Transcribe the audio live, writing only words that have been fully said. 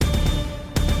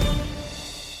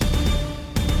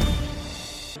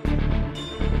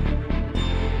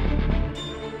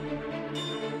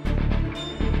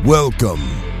Welcome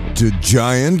to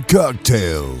Giant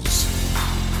Cocktails,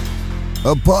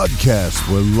 a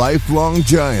podcast where lifelong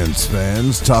Giants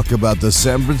fans talk about the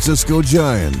San Francisco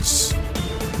Giants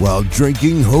while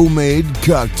drinking homemade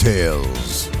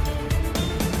cocktails.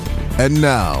 And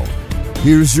now,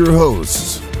 here's your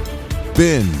hosts,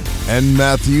 Ben and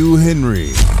Matthew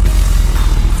Henry.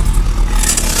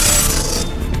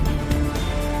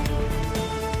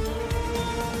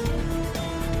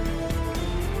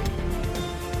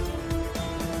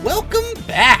 Welcome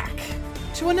back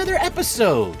to another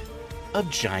episode of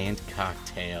Giant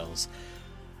Cocktails.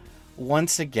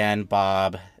 Once again,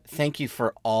 Bob, thank you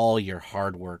for all your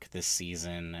hard work this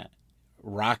season.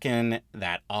 Rocking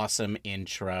that awesome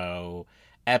intro,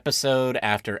 episode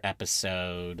after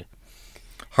episode.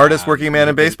 Hardest working man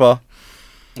in baseball.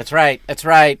 That's right. That's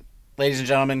right. Ladies and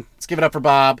gentlemen, let's give it up for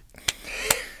Bob.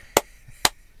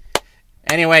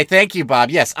 Anyway, thank you,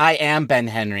 Bob. Yes, I am Ben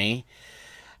Henry,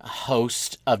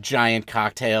 host of Giant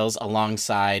Cocktails,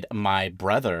 alongside my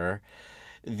brother,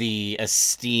 the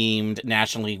esteemed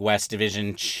National League West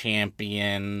Division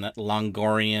champion,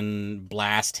 Longorian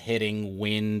blast-hitting,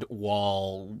 wind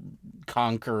wall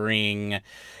conquering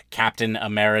Captain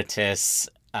Emeritus,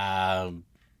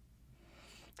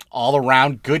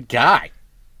 all-around good guy,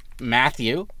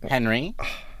 Matthew Henry.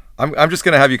 I'm just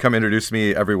going to have you come introduce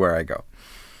me everywhere I go.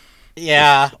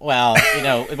 Yeah, well, you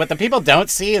know, what the people don't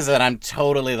see is that I'm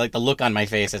totally, like, the look on my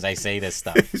face as I say this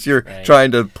stuff. You're right?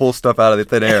 trying to pull stuff out of the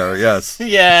thin air, yes.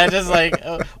 Yeah, just like,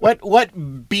 what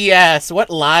BS, what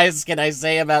lies can I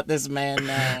say about this man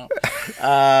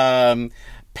now?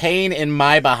 Pain in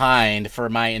my behind for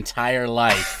my entire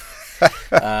life.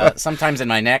 Sometimes in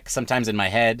my neck, sometimes in my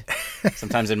head,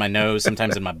 sometimes in my nose,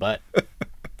 sometimes in my butt. A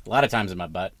lot of times in my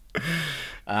butt.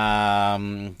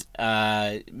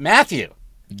 Matthew.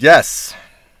 Yes.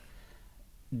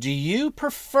 Do you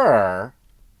prefer...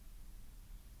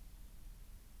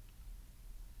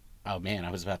 Oh, man,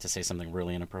 I was about to say something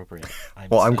really inappropriate.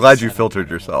 Well, I'm glad you filtered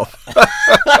yourself.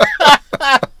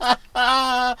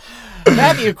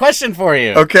 Matthew, question for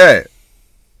you. Okay.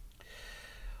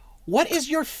 What is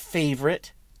your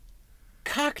favorite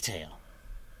cocktail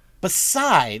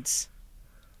besides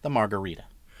the margarita?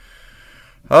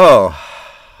 Oh,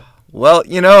 well,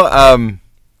 you know,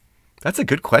 that's a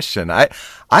good question. I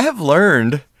have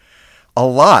learned a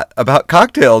lot about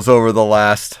cocktails over the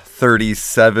last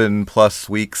 37 plus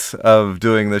weeks of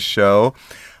doing this show.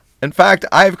 In fact,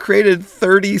 I've created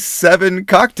 37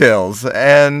 cocktails,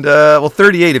 and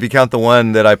 38 if you count the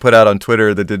one that I put out on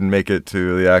Twitter that didn't make it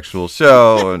to the actual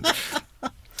show. And,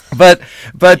 but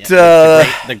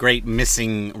the great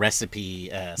missing recipe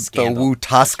scandal. The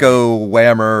Wutasco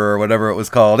Whammer or whatever it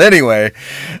was called. Anyway,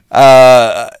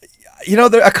 you know,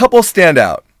 there a couple stand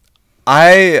out.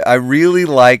 I really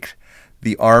like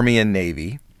the Army and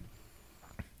Navy,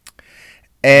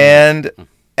 and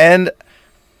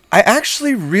I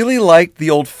actually really liked the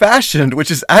Old Fashioned,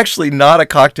 which is actually not a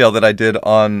cocktail that I did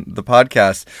on the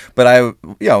podcast. But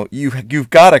you've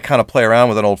got to kind of play around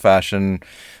with an Old Fashioned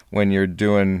when you're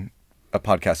doing a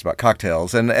podcast about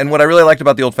cocktails. And what I really liked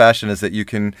about the Old Fashioned is that you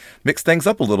can mix things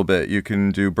up a little bit. You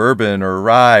can do bourbon or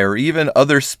rye or even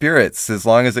other spirits, as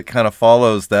long as it kind of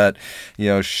follows that, you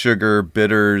know, sugar,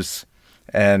 bitters,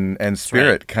 and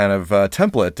spirit kind of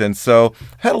template. And so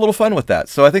I had a little fun with that.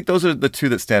 So I think those are the two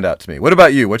that stand out to me. What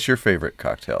about you? What's your favorite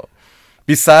cocktail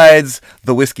besides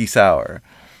the whiskey sour?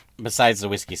 Besides the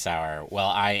whiskey sour, well,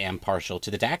 I am partial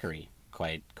to the daiquiri.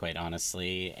 Quite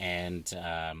honestly, and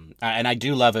I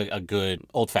do love a good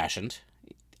old fashioned.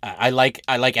 I like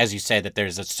as you said that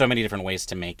there's so many different ways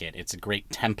to make it. It's a great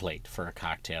template for a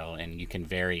cocktail, and you can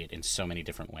vary it in so many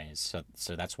different ways.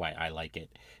 So that's why I like it.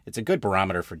 It's a good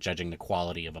barometer for judging the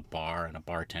quality of a bar and a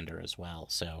bartender as well.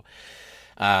 So,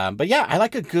 but yeah, I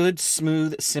like a good,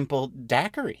 smooth, simple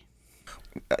daiquiri.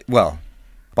 Well,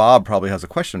 Bob probably has a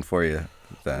question for you.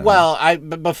 Then. Well,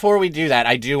 but before we do that,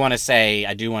 I do want to say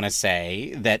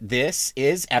that this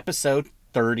is episode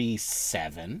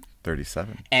 37.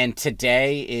 37. And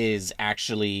today is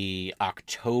actually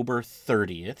October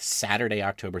 30th, Saturday,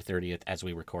 October 30th, as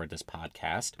we record this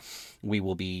podcast. We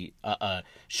will be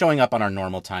showing up on our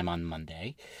normal time on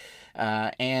Monday.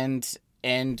 And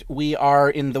we are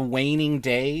in the waning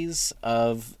days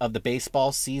of the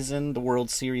baseball season. The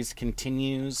World Series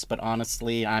continues, but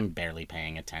honestly, I'm barely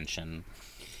paying attention.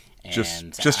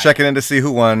 And just checking in to see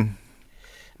who won.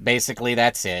 Basically,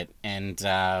 that's it. And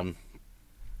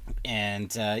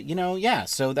you know, yeah.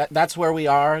 So that's where we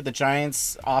are. The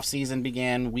Giants' off season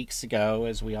began weeks ago,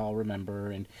 as we all remember,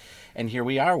 and here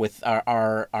we are with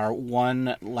our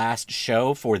one last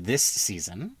show for this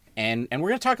season. And we're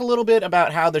going to talk a little bit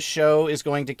about how the show is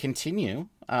going to continue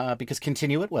because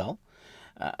continue it will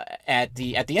at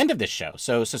the end of this show.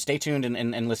 So stay tuned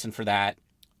and listen for that.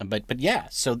 But yeah,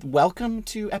 so welcome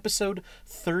to episode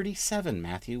 37,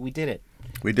 Matthew. We did it.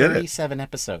 We did 37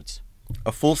 episodes.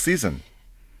 A full season.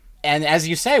 And as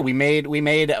you say, we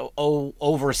made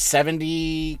over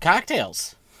 70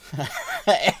 cocktails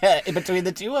between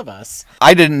the two of us.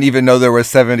 I didn't even know there were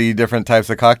 70 different types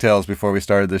of cocktails before we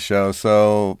started the show.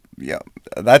 So, yeah,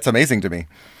 that's amazing to me.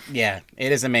 Yeah,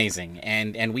 it is amazing.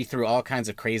 And we threw all kinds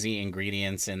of crazy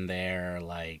ingredients in there,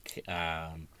 like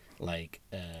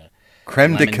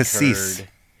Creme de lemon cassis. curd,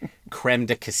 creme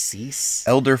de cassis,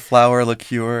 Elderflower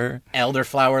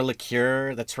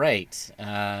liqueur. That's right.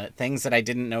 Things that I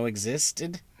didn't know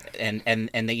existed, and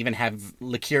they even have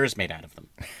liqueurs made out of them.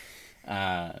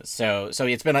 So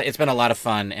it's been a lot of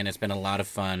fun, and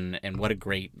and what a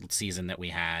great season that we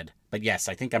had. But yes,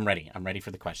 I think I'm ready. I'm ready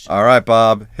for the question. All right,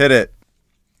 Bob, hit it.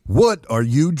 What are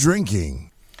you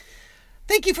drinking?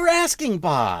 Thank you for asking,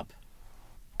 Bob.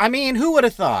 I mean, who would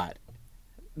have thought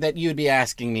that you'd be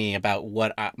asking me about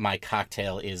what my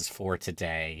cocktail is for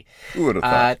today? Who would have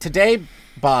thought? Today,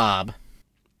 Bob,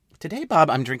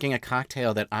 I'm drinking a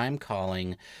cocktail that I'm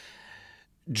calling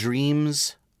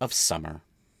Dreams of Summer.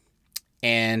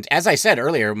 And as I said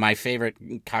earlier, my favorite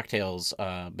cocktails,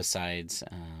 besides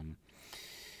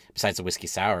the whiskey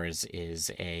sours,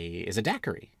 is a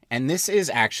daiquiri. And this is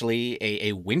actually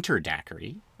a winter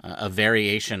daiquiri, a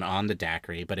variation on the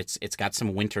daiquiri, but it's got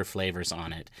some winter flavors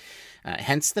on it.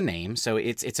 Hence the name. So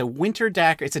it's a winter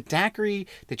daiquiri. It's a daiquiri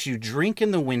that you drink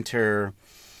in the winter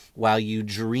while you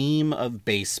dream of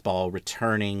baseball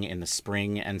returning in the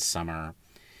spring and summer.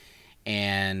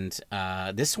 And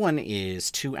this one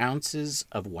is 2 ounces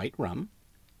of white rum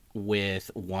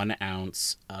with 1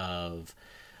 ounce of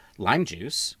lime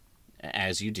juice,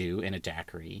 as you do in a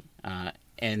daiquiri.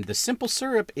 And the simple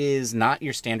syrup is not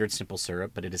your standard simple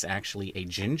syrup, but it is actually a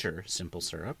ginger simple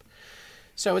syrup.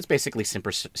 So it's basically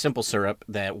simple syrup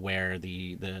where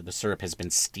the syrup has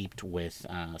been steeped with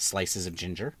slices of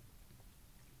ginger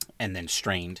and then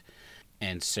strained.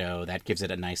 And so that gives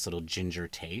it a nice little ginger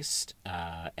taste.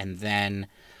 And then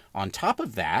on top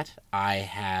of that, I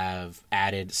have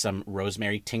added some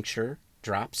rosemary tincture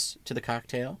drops to the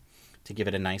cocktail to give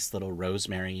it a nice little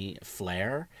rosemary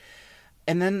flair.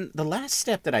 And then the last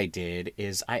step that I did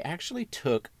is I actually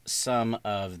took some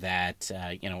of that,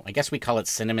 I guess we call it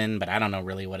cinnamon, but I don't know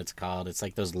really what it's called. It's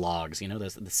like those logs,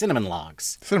 the cinnamon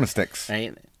logs. Cinnamon sticks.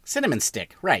 Right? Cinnamon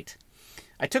stick, right.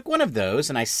 I took one of those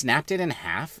and I snapped it in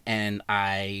half and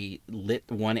I lit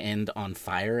one end on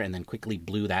fire and then quickly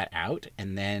blew that out.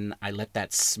 And then I let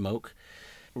that smoke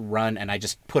run and I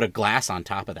just put a glass on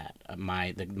top of that,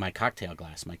 my cocktail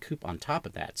glass, my coupe on top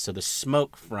of that. So the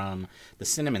smoke from the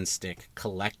cinnamon stick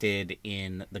collected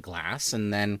in the glass.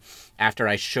 And then after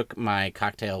I shook my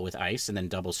cocktail with ice and then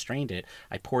double strained it,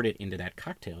 I poured it into that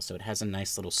cocktail. So it has a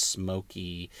nice little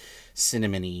smoky,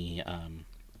 cinnamony,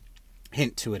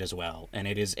 hint to it as well. And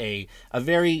it is a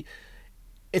very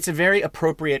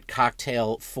appropriate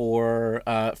cocktail for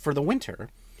the winter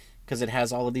because it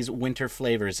has all of these winter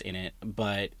flavors in it,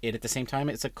 but at the same time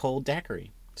it's a cold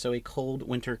daiquiri. So a cold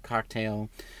winter cocktail,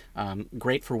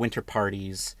 great for winter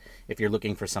parties if you're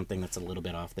looking for something that's a little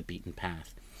bit off the beaten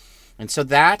path. And so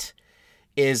that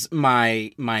is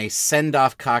my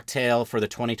send-off cocktail for the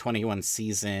 2021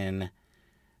 season,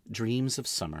 Dreams of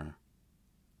Summer,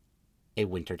 a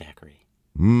winter daiquiri.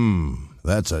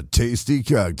 That's a tasty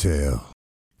cocktail.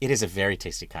 It is a very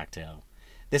tasty cocktail.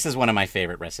 This is one of my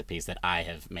favorite recipes that I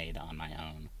have made on my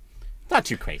own. Not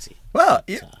too crazy. Well,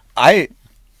 I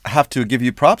have to give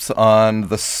you props on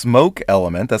the smoke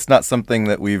element. That's not something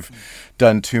that we've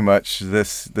done too much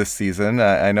this season.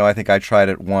 I think I tried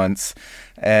it once.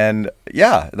 And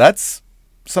yeah, that's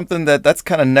something that's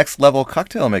kind of next level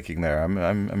cocktail making there.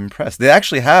 I'm impressed. They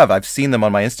actually I've seen them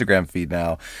on my Instagram feed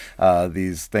now,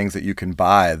 these things that you can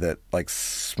buy that like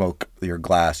smoke your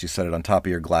glass. You set it on top of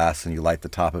your glass and you light the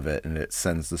top of it and it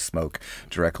sends the smoke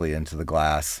directly into the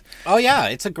glass. Oh yeah,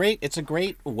 it's a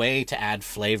great way to add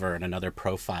flavor and another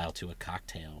profile to a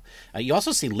cocktail. You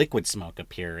also see liquid smoke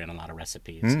appear in a lot of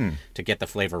recipes to get the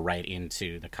flavor right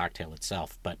into the cocktail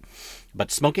itself. But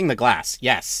smoking the glass,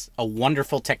 yes, a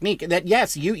wonderful technique that,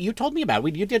 yes, you told me about.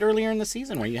 You did earlier in the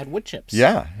season where you had wood chips.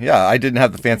 Yeah. I didn't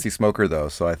have the fancy smoker, though,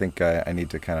 so I think I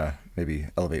need to kind of maybe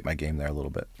elevate my game there a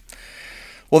little bit.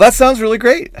 Well, that sounds really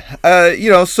great.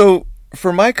 So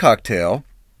for my cocktail,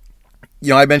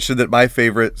 I mentioned that my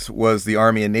favorite was the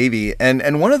Army and Navy,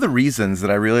 and one of the reasons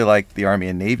that I really like the Army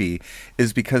and Navy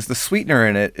is because the sweetener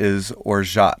in it is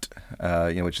orgeat,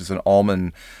 which is an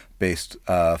almond-based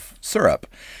syrup.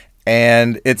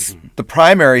 And it's the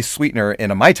primary sweetener in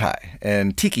a Mai Tai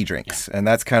and tiki drinks. And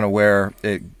that's kind of where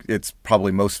it's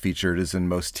probably most featured, is in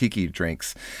most tiki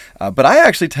drinks. But I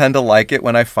actually tend to like it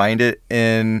when I find it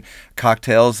in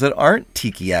cocktails that aren't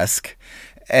tiki-esque.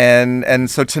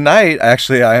 And so tonight,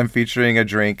 actually, I am featuring a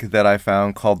drink that I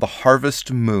found called the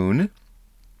Harvest Moon.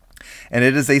 And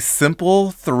it is a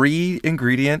simple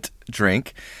 3-ingredient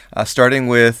drink, starting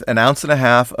with 1.5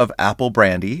 ounces of apple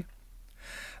brandy,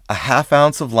 a 1/2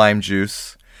 ounce of lime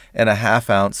juice, and a 1/2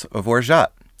 ounce of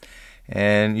orgeat.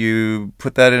 And you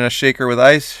put that in a shaker with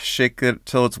ice, shake it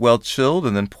till it's well chilled,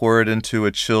 and then pour it into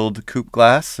a chilled coupe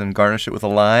glass and garnish it with a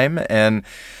lime. And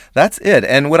that's it.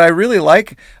 And what I really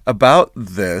like about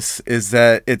this is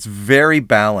that it's very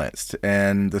balanced,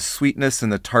 and the sweetness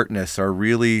and the tartness are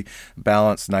really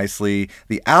balanced nicely.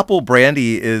 The apple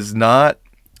brandy is not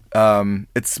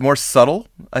it's more subtle,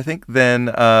 I think, than,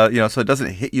 so it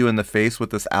doesn't hit you in the face with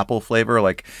this apple flavor,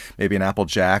 like maybe an apple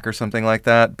jack or something like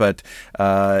that. But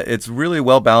it's really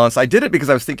well balanced. I did it because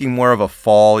I was thinking more of a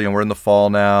fall. We're in the fall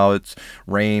now. It's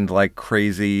rained like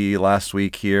crazy last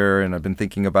week here, and I've been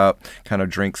thinking about kind of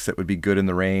drinks that would be good in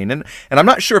the rain. And I'm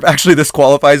not sure if actually this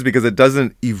qualifies because it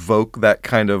doesn't evoke that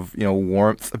kind of,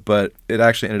 warmth, but it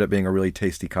actually ended up being a really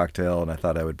tasty cocktail, and I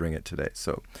thought I would bring it today.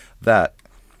 So that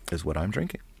is what I'm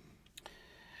drinking.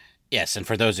 Yes, and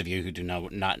for those of you who do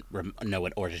not know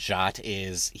what orgeat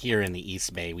is, here in the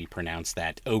East Bay, we pronounce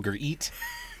that ogre eat.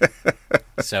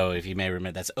 So if you may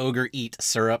remember, that's ogre eat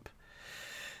syrup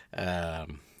that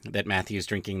Matthew's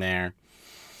drinking there.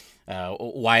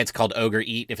 Why it's called ogre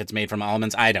eat if it's made from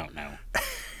almonds, I don't know.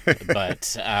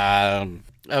 But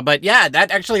yeah,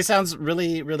 that actually sounds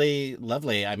really, really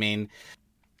lovely. I mean,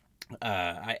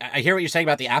 I hear what you're saying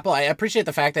about the apple. I appreciate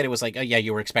the fact that it was like,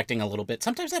 you were expecting a little bit.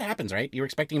 Sometimes that happens, right? You were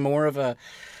expecting more of a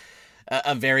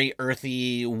very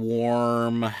earthy,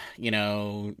 warm,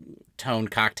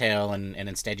 toned cocktail, and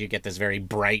instead you get this very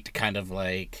bright kind of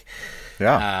like,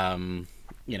 but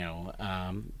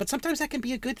sometimes that can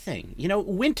be a good thing.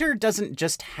 Winter doesn't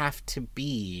just have to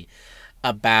be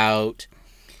about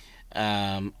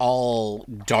all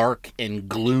dark and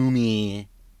gloomy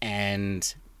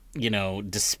and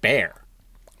despair,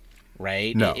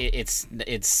 right? No. It's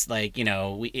like,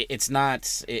 it's not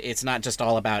just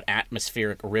all about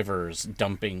atmospheric rivers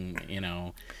dumping,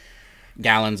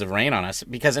 gallons of rain on us,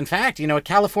 because in fact,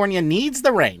 California needs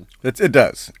the rain. It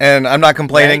does. And I'm not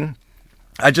complaining. Right?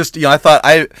 I just, I thought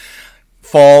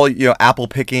fall, apple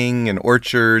picking and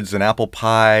orchards and apple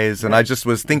pies. And I just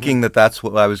was thinking that that's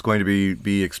what I was going to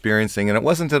be experiencing. And it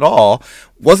wasn't at all.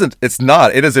 It's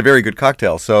not. It is a very good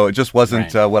cocktail. So it just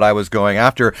wasn't what I was going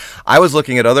after. I was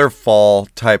looking at other fall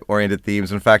type oriented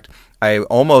themes. In fact, I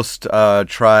almost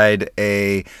tried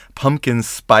a pumpkin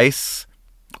spice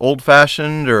old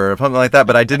fashioned or something like that,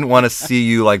 but I didn't want to see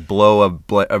you like blow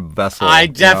a vessel. I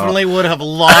definitely would have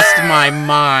lost my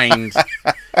mind.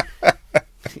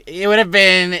 It would have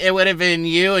been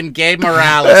you and Gabe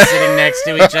Morales sitting next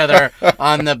to each other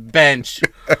on the bench.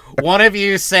 One of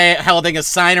you holding a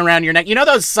sign around your neck. You know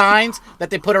those signs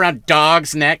that they put around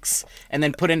dogs' necks and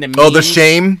then put into memes? Oh, the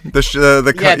shame, the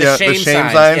shame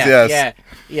signs. Yes.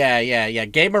 Yeah.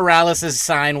 Gabe Morales'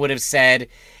 sign would have said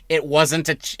it wasn't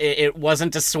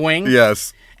a swing.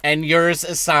 Yes. And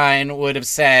yours sign would have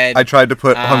said, I tried to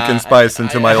put pumpkin spice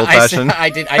into my old fashioned. I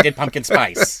did pumpkin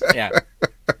spice. Yeah.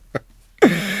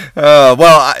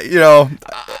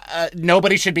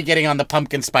 Nobody should be getting on the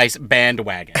pumpkin spice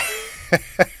bandwagon.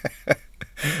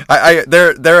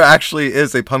 There actually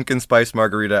is a pumpkin spice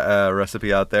margarita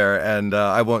recipe out there, and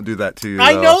I won't do that to you.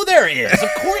 I know there is. Of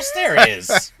course there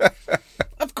is.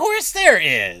 Of course there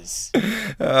is.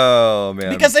 Oh man!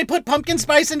 Because they put pumpkin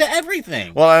spice into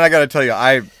everything. Well, and I got to tell you,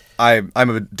 I'm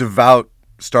a devout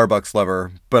Starbucks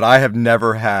lover, but I have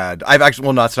never had.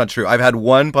 No, that's not true. I've had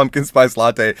one pumpkin spice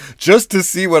latte just to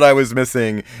see what I was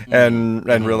missing, and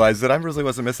realized that I really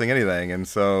wasn't missing anything, and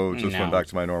so just went back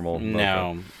to my normal.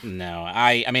 No.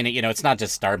 I mean, it's not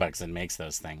just Starbucks that makes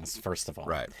those things. First of all,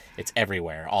 right? It's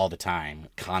everywhere, all the time,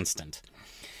 constant,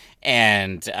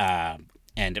 And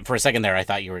for a second there, I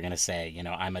thought you were going to say,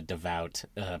 I'm a devout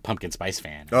pumpkin spice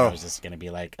fan. Oh. I was just going to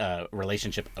be like,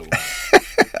 relationship over.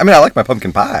 I mean, I like my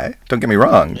pumpkin pie. Don't get me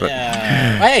wrong. But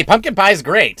hey, pumpkin pie is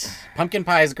great. Pumpkin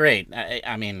pie is great.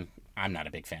 I mean, I'm not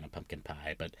a big fan of pumpkin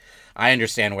pie, but I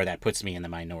understand where that puts me in the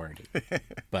minority.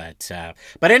 But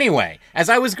anyway, as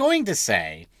I was going to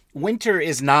say, winter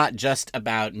is not just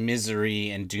about misery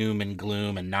and doom and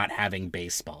gloom and not having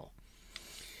baseball.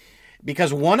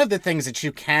 Because one of the things that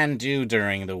you can do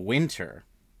during the winter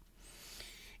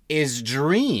is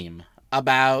dream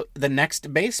about the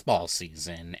next baseball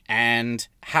season and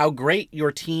how great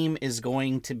your team is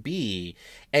going to be.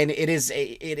 And it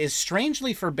is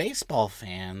strangely for baseball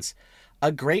fans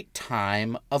a great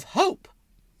time of hope.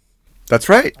 That's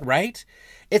right. Right?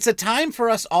 It's a time for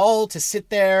us all to sit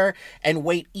there and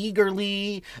wait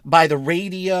eagerly by the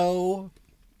radio.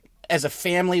 As a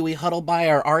family, we huddle by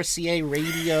our RCA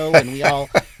radio and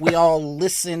we all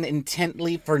listen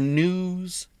intently for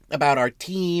news about our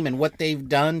team and what they've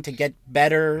done to get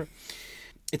better.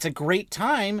 It's a great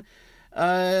time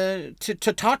to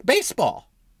talk baseball.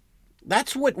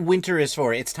 That's what winter is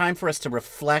for. It's time for us to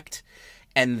reflect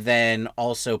and then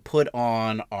also put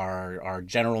on our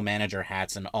general manager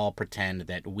hats and all pretend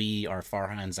that we are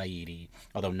Farhan Zaidi,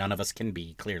 although none of us can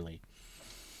be, clearly.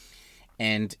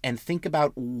 And think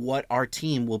about what our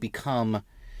team will become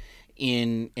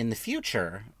in the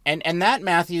future. And that,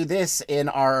 Matthew, this in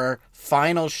our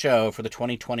final show for the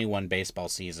 2021 baseball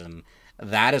season,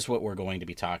 that is what we're going to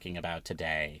be talking about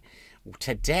today.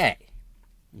 Today,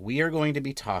 we are going to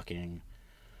be talking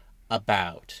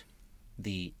about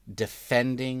the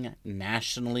defending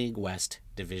National League West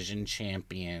Division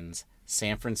champions,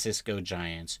 San Francisco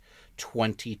Giants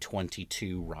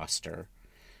 2022 roster.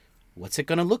 What's it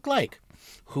going to look like?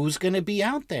 Who's going to be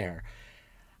out there?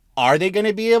 Are they going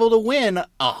to be able to win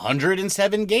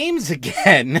 107 games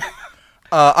again?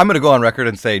 I'm going to go on record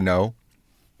and say no.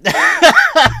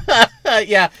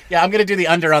 Yeah, I'm going to do the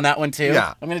under on that one too.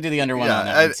 Yeah. I'm going to do the under on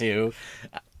that one too.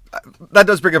 That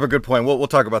does bring up a good point. We'll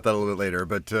talk about that a little bit later.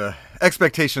 But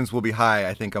expectations will be high,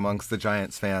 I think, amongst the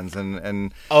Giants fans.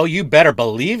 And oh, you better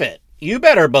believe it. You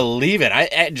better believe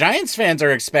it. Giants fans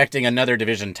are expecting another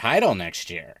division title next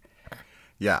year.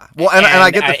 Yeah. Well, and I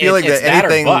get the feeling it's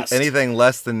that anything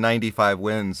less than 95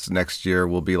 wins next year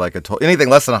will be like anything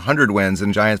less than 100 wins,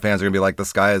 and Giants fans are going to be like, the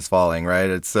sky is falling, right?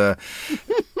 It's I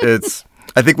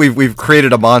think we've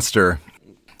created a monster.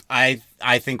 I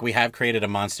think we have created a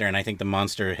monster, and I think the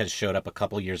monster has showed up a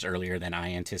couple years earlier than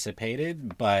I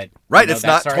anticipated. But right, it's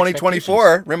not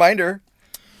 2024. Reminder.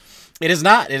 It is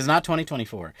not. It is not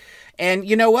 2024. And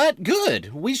you know what?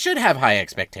 Good. We should have high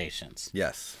expectations.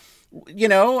 Yes. You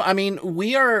know, I mean,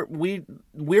 we're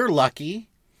lucky.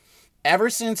 Ever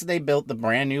since they built the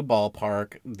brand new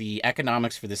ballpark, the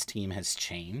economics for this team has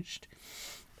changed,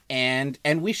 and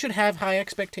we should have high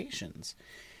expectations.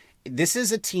 This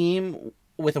is a team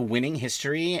with a winning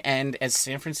history, and as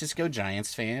San Francisco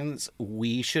Giants fans,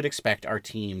 we should expect our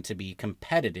team to be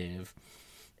competitive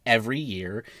every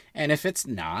year, and if it's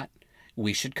not,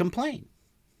 we should complain.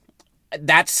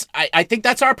 I think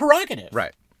that's our prerogative.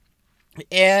 Right.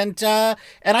 And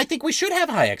I think we should have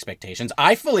high expectations.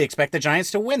 I fully expect the Giants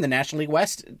to win the National League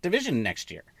West division next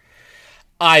year.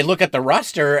 I look at the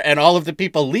roster and all of the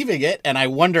people leaving it, and I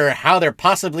wonder how they're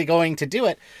possibly going to do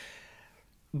it.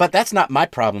 But that's not my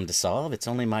problem to solve. It's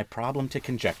only my problem to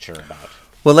conjecture about.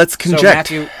 Well, let's conject. So,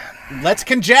 Matthew, let's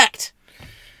conject.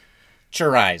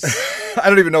 Churize. I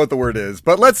don't even know what the word is,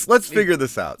 but let's figure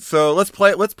this out. So let's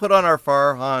put on our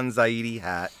Farhan Zaidi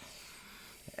hat.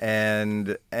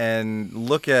 And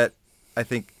look at, I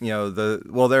think, you know,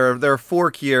 there are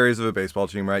four key areas of a baseball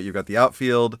team, right? You've got the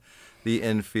outfield, the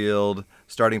infield,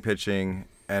 starting pitching,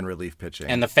 and relief pitching,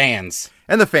 and the fans.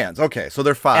 Okay, so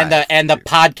they're five. And the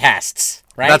podcasts,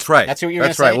 right? That's right. That's what you're going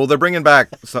to say. That's right. Well, they're bringing back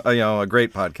a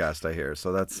great podcast, I hear.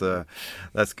 So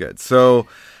that's good. So.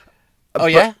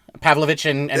 Yeah, Pavlovich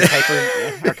and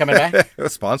Piper are coming back.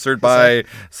 Sponsored by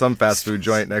some fast food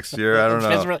joint next year. I don't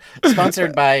know.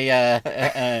 Sponsored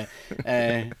by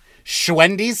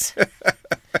Schwendy's.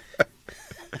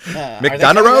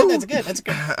 McDonough? That's good. That's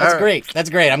good. That's great. That's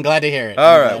great. I'm glad to hear it.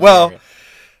 All right. Well,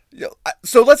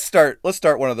 so let's start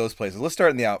one of those places. Let's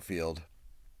start in the outfield,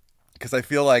 because I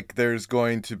feel like there's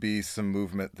going to be some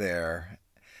movement there.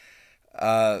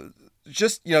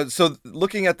 Just, you know, so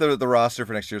looking at the roster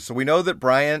for next year, so we know that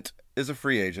Bryant is a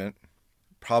free agent,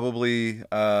 probably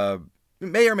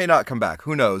may or may not come back.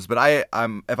 Who knows? But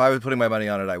I'm if I was putting my money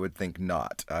on it, I would think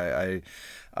not. And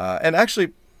actually,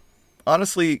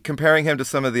 honestly, comparing him to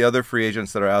some of the other free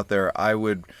agents that are out there, I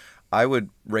would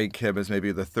rank him as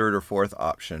maybe the third or fourth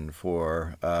option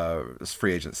for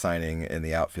free agent signing in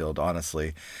the outfield,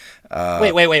 honestly.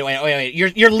 Wait.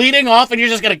 You're leading off and you're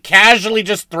just going to casually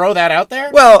just throw that out there?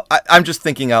 Well, I'm just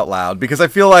thinking out loud because I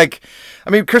feel like, I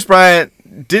mean, Kris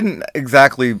Bryant didn't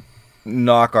exactly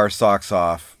knock our socks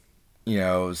off, you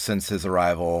know, since his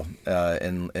arrival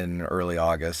in early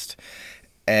August.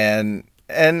 And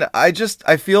I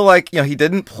feel like, you know, he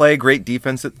didn't play great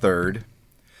defense at third.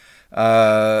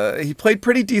 He played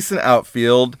pretty decent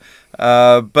outfield,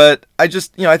 but I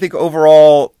think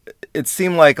overall it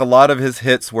seemed like a lot of his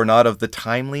hits were not of the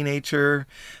timely nature.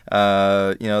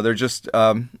 They're just,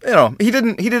 he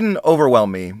didn't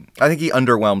overwhelm me. I think he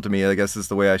underwhelmed me, I guess is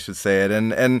the way I should say it.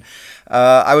 And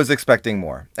I was expecting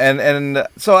more. And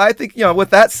so I think, with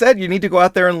that said, you need to go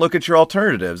out there and look at your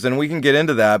alternatives, and we can get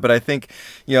into that. But I think,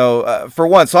 for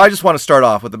one, so I just want to start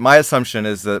off with my assumption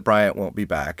is that Bryant won't be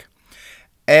back.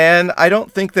 And I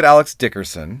don't think that Alex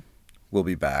Dickerson will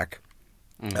be back.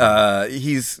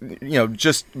 He's,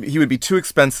 he would be too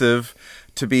expensive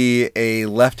to be a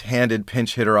left-handed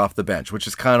pinch hitter off the bench, which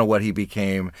is kind of what he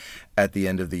became at the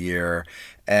end of the year.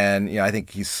 And, I think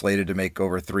he's slated to make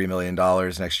over $3 million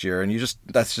next year. And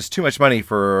that's just too much money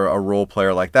for a role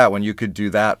player like that when you could do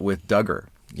that with Duggar,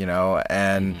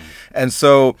 and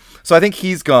so I think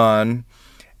he's gone.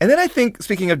 And then I think,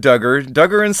 speaking of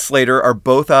Duggar and Slater are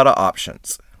both out of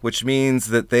options, which means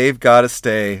that they've got to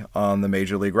stay on the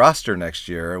Major League roster next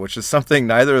year, which is something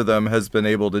neither of them has been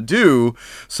able to do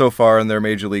so far in their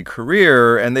Major League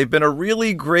career. And they've been a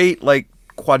really great,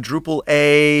 quadruple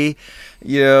A,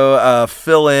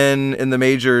 fill in the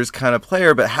majors kind of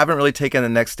player, but haven't really taken the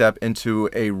next step into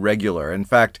a regular. In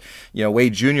fact,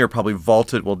 Wade Jr. probably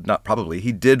vaulted, well, not probably,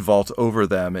 he did vault over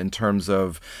them in terms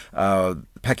of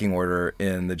pecking order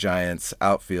in the Giants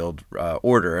outfield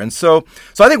order. And so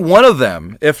I think one of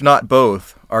them, if not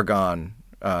both, are gone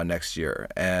next year.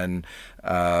 And if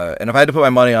I had to put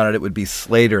my money on it, it would be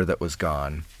Slater that was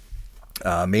gone.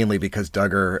 Mainly because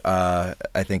Duggar,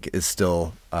 I think, is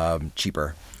still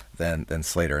cheaper than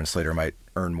Slater, and Slater might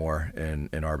earn more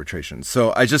in arbitration.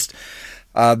 So I just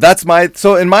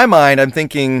so in my mind, I'm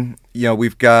thinking,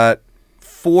 we've got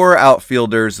 4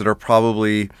 outfielders that are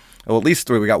probably, well, at least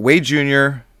 3. We got Wade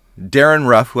Jr., Darren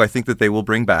Ruff, who I think that they will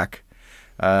bring back.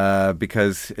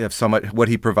 Because of so much what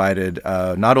he provided,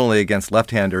 not only against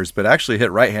left-handers, but actually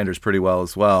hit right-handers pretty well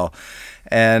as well.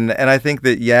 And I think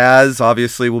that Yaz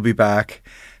obviously will be back.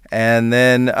 And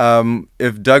then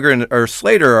if Duggar or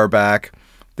Slater are back,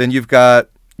 then you've got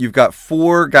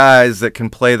 4 guys that can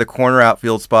play the corner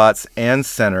outfield spots and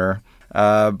center.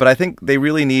 But I think they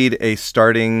really need a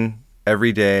starting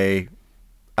everyday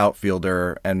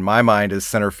outfielder. And my mind is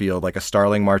center field, like a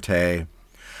Starling Marte.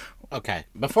 Okay,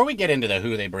 before we get into the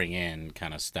who they bring in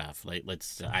kind of stuff,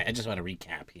 let's. I just want to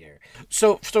recap here.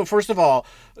 So first of all,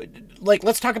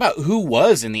 let's talk about who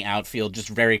was in the outfield just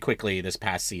very quickly this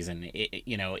past season.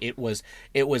 It was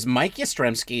Mike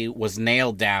Yastrzemski was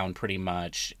nailed down pretty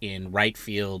much in right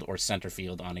field or center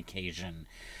field on occasion,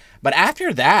 but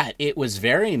after that, it was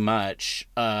very much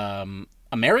a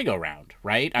merry-go-round,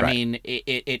 right? I mean,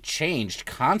 it changed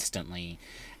constantly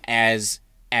as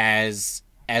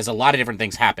a lot of different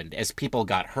things happened, as people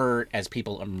got hurt, as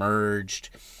people emerged.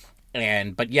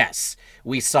 But yes,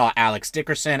 we saw Alex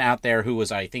Dickerson out there, who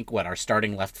was, I think, our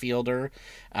starting left fielder.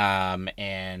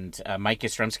 And Mike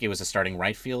Yastrzemski was a starting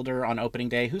right fielder on opening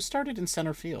day. Who started in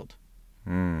center field?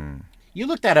 You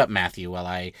look that up, Matthew, while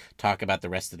I talk about the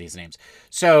rest of these names.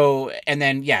 So, and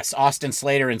then, yes, Austin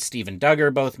Slater and Steven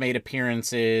Duggar both made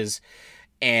appearances.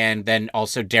 And then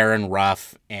also Darren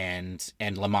Ruff and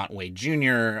Lamont Wade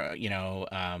Jr.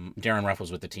 Darren Ruff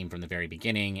was with the team from the very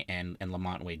beginning, and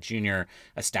Lamont Wade Jr.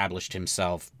 established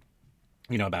himself,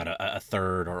 about a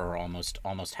third or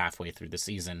almost halfway through the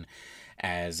season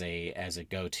as a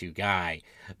go-to guy.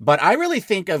 But I really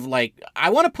think of I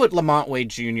want to put Lamont Wade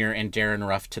Jr. and Darren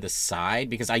Ruff to the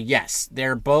side because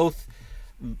they're both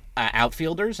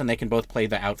outfielders and they can both play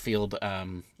the outfield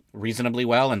reasonably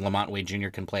well, and Lamont Wade Jr.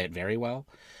 can play it very well.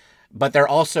 But they're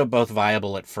also both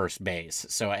viable at first base.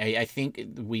 So I think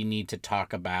we need to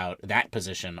talk about that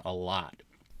position a lot.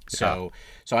 So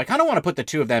I kind of want to put the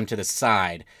two of them to the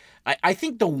side. I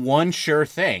think the one sure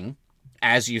thing,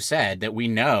 as you said, that we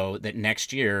know that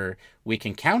next year we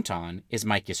can count on is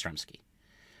Mike Yastrzemski.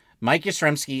 Mike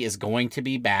Yastrzemski is going to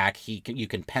be back. You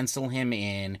can pencil him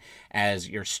in as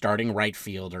your starting right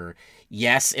fielder.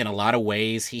 Yes, in a lot of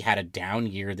ways, he had a down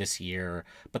year this year,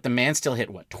 but the man still hit,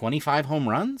 25 home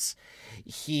runs?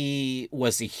 He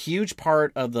was a huge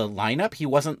part of the lineup. He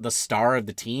wasn't the star of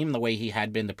the team the way he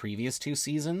had been the previous 2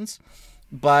 seasons.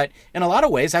 But in a lot of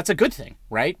ways, that's a good thing,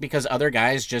 right? Because other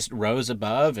guys just rose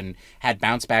above and had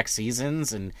bounce-back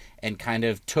seasons and kind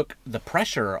of took the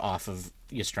pressure off of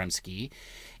Yastrzemski.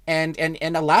 And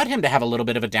allowed him to have a little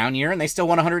bit of a down year, and they still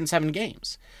won 107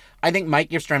 games. I think Mike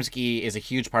Yastrzemski is a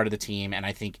huge part of the team, and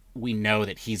I think we know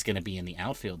that he's going to be in the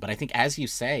outfield. But I think, as you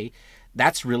say,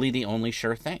 that's really the only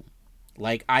sure thing.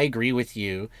 I agree with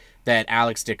you that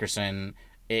Alex Dickerson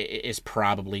is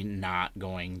probably not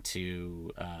going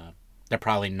to... they're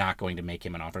probably not going to make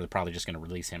him an offer. They're probably just going to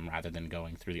release him rather than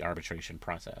going through the arbitration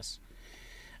process.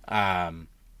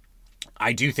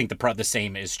 I do think the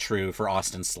same is true for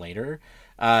Austin Slater.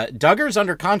 Duggar's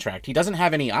under contract. He doesn't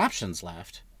have any options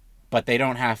left, but they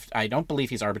don't have. I don't believe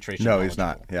he's arbitration. No, eligible. he's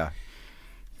not. Yeah.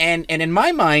 And in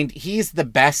my mind, he's the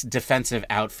best defensive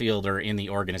outfielder in the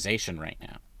organization right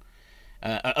now,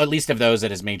 at least of those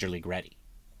that is major league ready.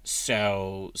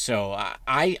 So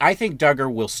I think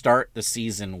Duggar will start the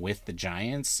season with the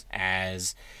Giants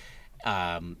as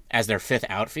their fifth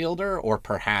outfielder, or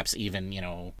perhaps even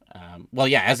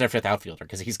as their fifth outfielder,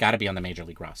 because he's got to be on the major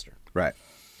league roster. Right.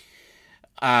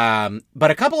 But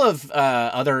a couple of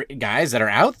other guys that are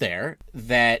out there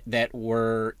that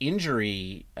were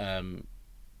injury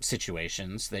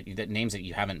situations that names that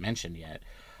you haven't mentioned yet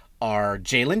are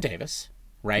Jalen Davis,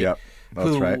 right? Yep,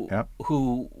 that's right. Yep.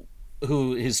 Who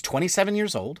is 27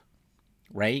 years old,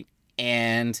 right?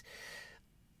 And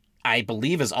I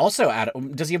believe is also out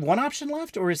of, does he have one option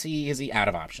left, or is he out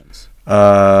of options?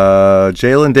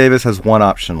 Jalen Davis has one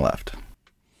option left.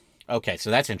 Okay,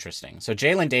 so that's interesting. So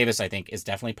Jalen Davis, I think, is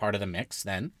definitely part of the mix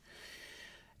then.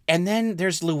 And then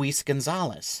there's Luis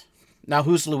Gonzalez. Now,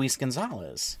 who's Luis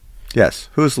Gonzalez? Yes.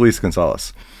 Who's Luis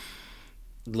Gonzalez?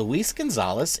 Luis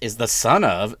Gonzalez is the son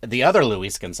of the other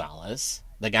Luis Gonzalez,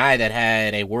 the guy that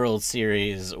had a World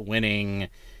Series winning.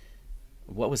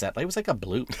 What was that? It was like a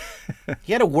bloop.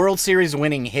 He had a World Series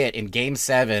winning hit in Game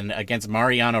 7 against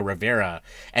Mariano Rivera.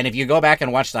 And if you go back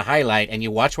and watch the highlight and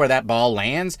you watch where that ball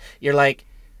lands, you're like,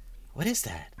 what is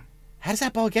that? How does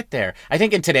that ball get there? I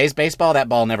think in today's baseball, that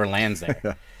ball never lands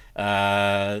there.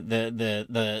 The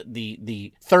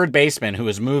third baseman who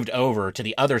has moved over to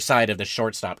the other side of the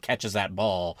shortstop catches that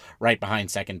ball right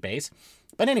behind second base.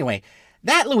 But anyway,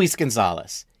 that Luis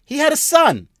Gonzalez, he had a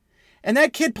son, and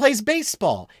that kid plays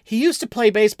baseball. He used to play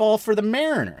baseball for the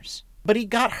Mariners, but he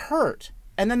got hurt,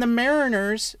 and then the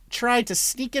Mariners tried to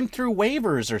sneak him through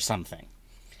waivers or something.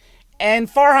 And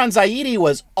Farhan Zaidi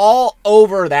was all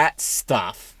over that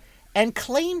stuff and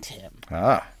claimed him.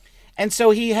 And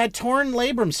so he had torn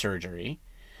labrum surgery.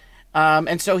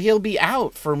 And so he'll be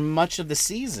out for much of the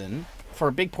season, for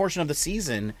a big portion of the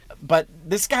season. But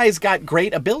this guy's got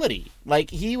great ability.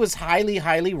 Like, he was highly,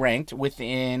 highly ranked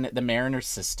within the Mariners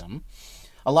system.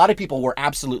 A lot of people were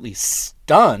absolutely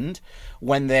stunned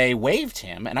when they waived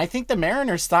him. And I think the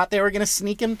Mariners thought they were going to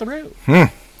sneak him through.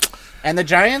 And the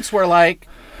Giants were like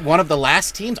one of the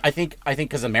last teams. I think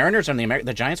because the Mariners and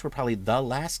the Giants were probably the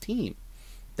last team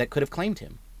that could have claimed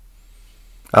him.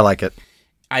 I like it.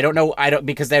 I don't know.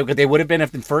 Because they would have been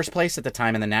in first place at the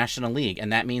time in the National League,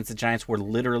 and that means the Giants were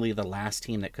literally the last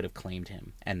team that could have claimed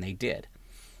him, and they did,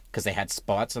 because they had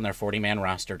spots on their 40-man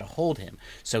roster to hold him.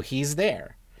 So he's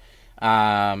there,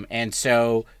 and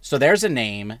so there's a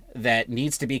name that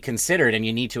needs to be considered, and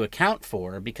you need to account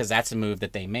for, because that's a move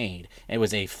that they made. It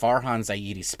was a Farhan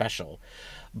Zaidi special,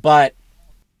 but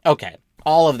okay,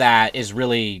 all of that is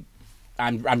really,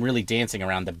 I'm really dancing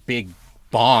around the big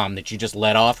bomb that you just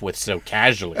let off with so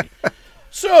casually.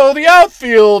 So the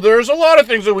outfield, there's a lot of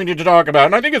things that we need to talk about,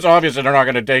 and I think it's obvious that they're not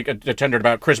going to take a tender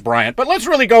about Chris Bryant, but let's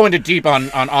really go into deep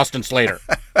on Austin Slater.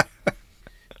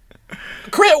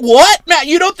 What, Matt?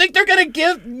 You don't think they're going to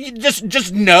give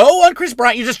just no on Chris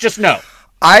Bryant? You just no.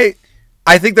 I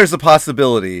think there's a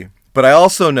possibility, but I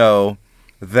also know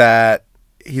that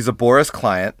he's a Boras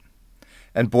client,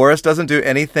 and Boras doesn't do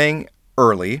anything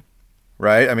early.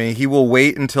 Right? I mean, he will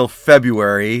wait until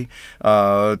February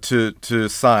to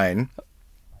sign.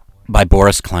 By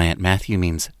Boras client, Matthew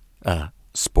means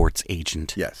sports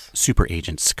agent. Yes. Super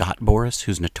agent Scott Boras,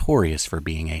 who's notorious for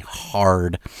being a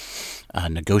hard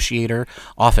negotiator,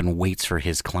 often waits for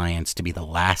his clients to be the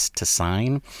last to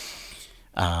sign.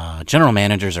 General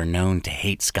managers are known to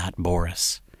hate Scott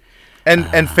Boras.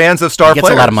 And fans of star players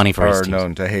players a lot of money for his are teams.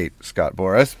 known to hate Scott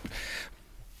Boras.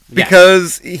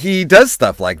 Because he does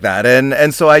stuff like that.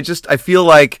 And so I feel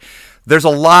like there's a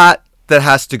lot that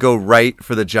has to go right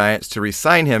for the Giants to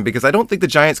re-sign him, because I don't think the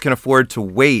Giants can afford to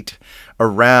wait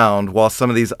around while some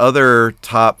of these other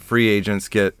top free agents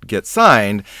get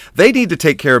signed. They need to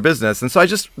take care of business. And so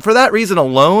for that reason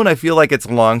alone, I feel like it's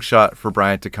a long shot for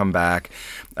Bryant to come back.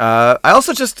 I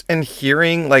also just, in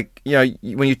hearing, like, when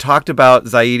you talked about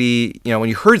Zaidi, when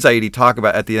you heard Zaidi talk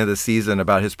about at the end of the season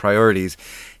about his priorities,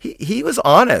 he was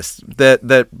honest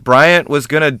that Bryant was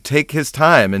going to take his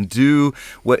time and do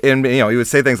what, and he would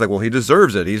say things like, well, he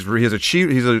deserves it. He's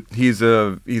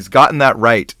gotten that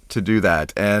right to do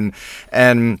that. And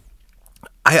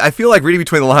I feel like reading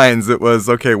between the lines, it was,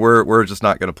 okay, we're just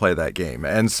not going to play that game.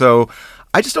 And so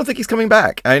I just don't think he's coming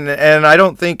back. And I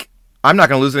don't think, I'm not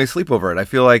going to lose any sleep over it. I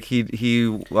feel like he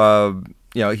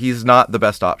he's not the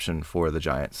best option for the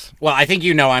Giants. Well, I think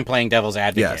I'm playing devil's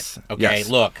advocate. Yes. Okay. Yes.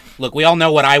 Look. We all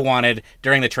know what I wanted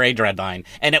during the trade deadline,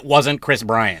 and it wasn't Chris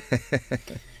Bryant.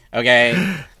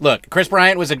 Okay. Look, Chris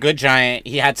Bryant was a good Giant.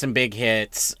 He had some big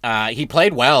hits. He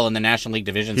played well in the National League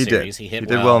Division Series. He hit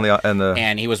did well in the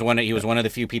and he was one of the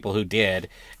few people who did.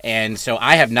 And so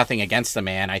I have nothing against the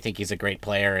man. I think he's a great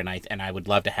player, and I would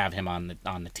love to have him on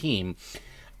the team.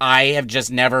 I have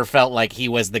just never felt like he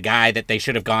was the guy that they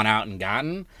should have gone out and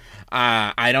gotten.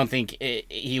 I don't think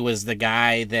he was the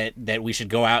guy that we should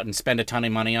go out and spend a ton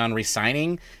of money on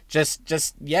re-signing.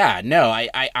 No.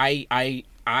 I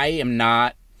am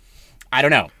not. I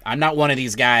don't know. I'm not one of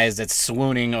these guys that's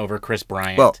swooning over Chris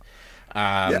Bryant. Well,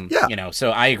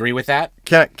 So I agree with that.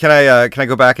 Can I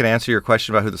go back and answer your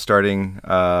question about who the starting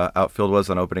outfield was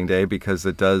on opening day, because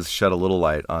it does shed a little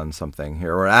light on something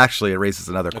here, or actually it raises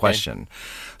another question.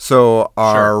 So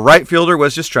our right fielder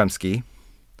was Yastrzemski,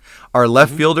 our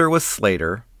left fielder was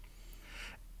Slater,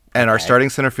 and our starting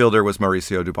center fielder was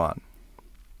Mauricio Dubon,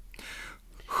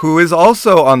 who is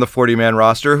also on the 40-man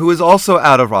roster, who is also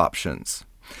out of options.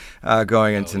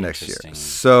 Going into next year.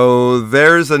 So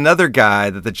there's another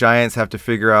guy that the Giants have to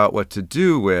figure out what to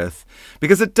do with,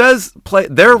 because it does play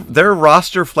their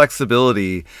roster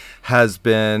flexibility has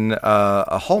been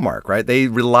a hallmark, right? They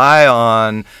rely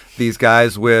on these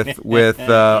guys with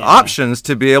options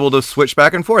to be able to switch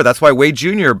back and forth. That's why Wade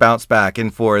Jr. bounced back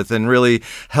and forth and really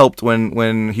helped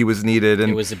when he was needed.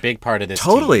 And it was a big part of this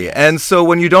totally. team. And so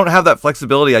when you don't have that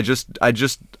flexibility, I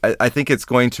think it's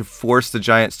going to force the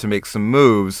Giants to make some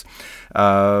moves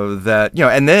and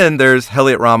then there's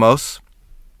Heliot Ramos,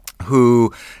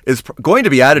 who is going to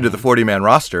be added to the 40-man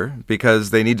roster because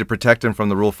they need to protect him from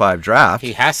the Rule 5 draft.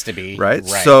 He has to be. Right?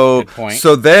 Good point.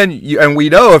 So then, and we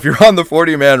know if you're on the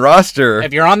 40-man roster...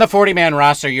 If you're on the 40-man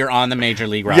roster, you're on the Major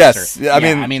League roster. Yes. I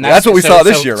mean that's what we saw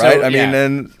this year,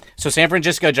 right? So San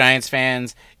Francisco Giants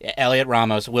fans, Heliot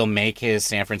Ramos will make his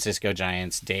San Francisco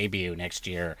Giants debut next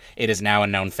year. It is now a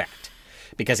known fact.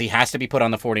 Because he has to be put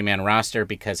on the 40-man roster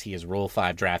because he is Rule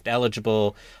 5 draft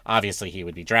eligible. Obviously, he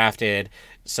would be drafted.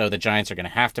 So the Giants are going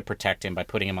to have to protect him by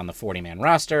putting him on the 40-man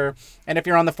roster. And if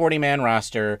you're on the 40-man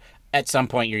roster, at some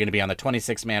point you're going to be on the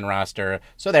 26-man roster.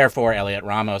 So therefore, Heliot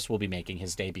Ramos will be making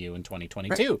his debut in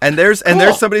 2022. Right. And there's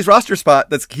somebody's roster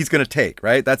spot he's going to take,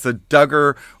 right? That's a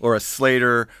Duggar or a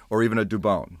Slater or even a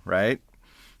Dubon, right?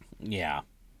 Yeah.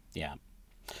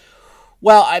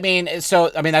 Well,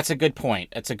 that's a good point.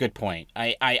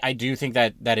 I do think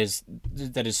that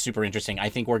is super interesting. I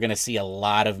think we're going to see a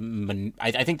lot of.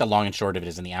 I think the long and short of it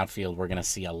is in the outfield, we're going to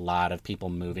see a lot of people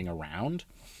moving around.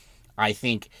 I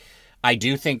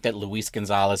do think that Luis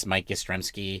Gonzalez, Mike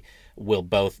Yastrzemski will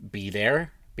both be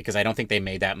there because I don't think they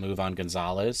made that move on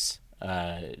Gonzalez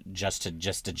just to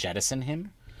jettison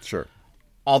him. Sure.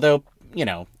 Although they've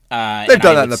done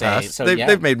that in the past. So,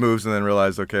 they've made moves and then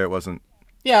realized it wasn't.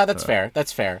 Yeah, that's fair.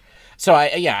 That's fair. So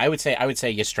I would say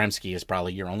Yastrzemski is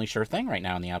probably your only sure thing right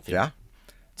now in the outfield. Yeah,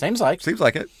 seems like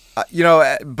it.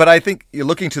 But I think you're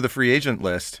looking to the free agent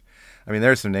list. I mean,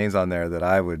 there's some names on there that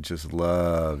I would just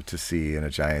love to see in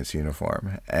a Giants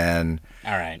uniform. And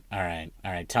all right.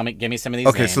 Give me some of these.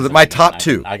 Okay, names so my top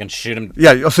two. I can shoot them.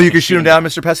 Yeah, so you can shoot them down,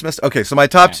 Mr. Pessimist. Okay, so my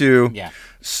top two. Yeah.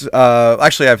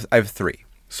 Actually, I have three.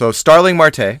 So Starling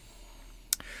Marte.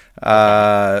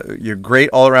 Your great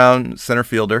all-around center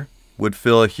fielder, would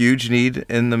fill a huge need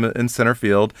in center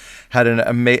field. Had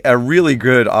a really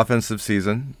good offensive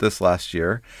season this last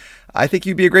year. I think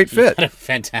he'd be a great fit.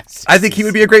 Fantastic. I think he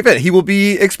would be a great fit. He will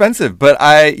be expensive, but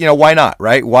why not,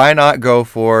 right? Why not go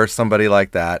for somebody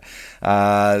like that?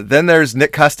 Then there's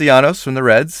Nick Castellanos from the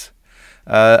Reds.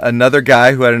 Another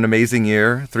guy who had an amazing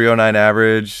year, 309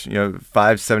 average,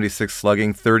 576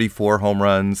 slugging, 34 home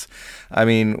runs. I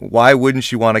mean, why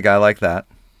wouldn't you want a guy like that,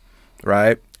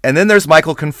 right? And then there's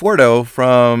Michael Conforto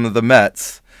from the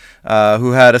Mets,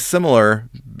 who had a similar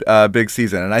big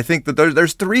season. And I think that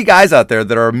there's three guys out there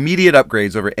that are immediate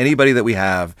upgrades over anybody that we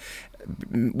have.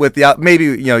 Maybe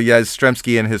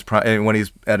Yastrzemski in his prime, when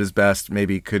he's at his best,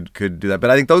 maybe could do that. But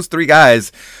I think those three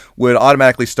guys would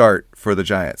automatically start for the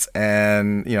Giants.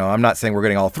 And I'm not saying we're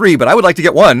getting all three, but I would like to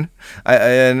get one.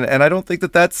 And I don't think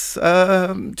that's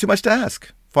too much to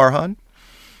ask, Farhan.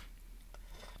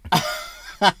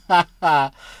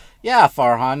 Yeah,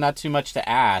 Farhan, not too much to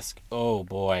ask. Oh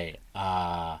boy.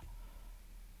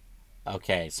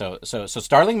 Okay, so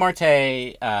Starling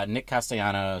Marte, Nick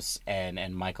Castellanos,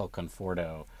 and Michael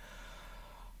Conforto.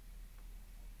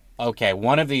 Okay,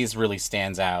 one of these really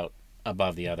stands out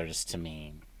above the others to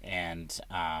me, and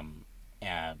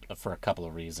for a couple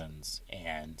of reasons.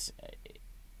 And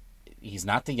he's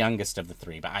not the youngest of the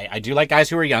three, but I do like guys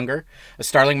who are younger.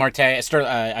 Starling Marte,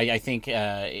 I think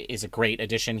is a great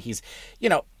addition. He's,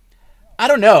 I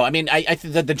don't know. I mean,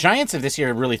 the Giants of this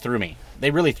year really threw me.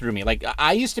 They really threw me. Like,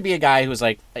 I used to be a guy who was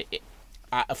like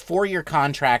a 4-year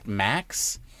contract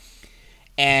max,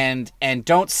 and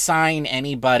don't sign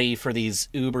anybody for these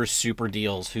uber super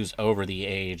deals who's over the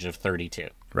age of 32.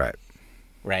 Right.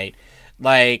 Right.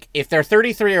 Like, if they're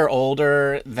 33 or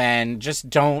older, then just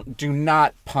do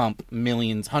not pump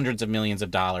hundreds of millions of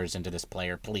dollars into this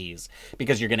player, please,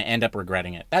 because you're going to end up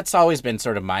regretting it. That's always been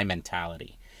sort of my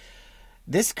mentality.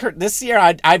 This year,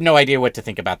 I have no idea what to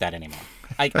think about that anymore.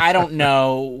 Like, I don't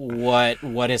know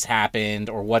what has happened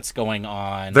or what's going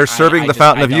on. They're serving the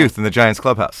fountain of youth in the Giants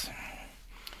clubhouse.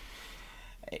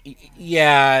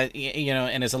 Yeah,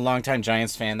 and as a longtime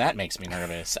Giants fan, that makes me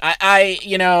nervous. I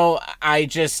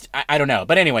don't know.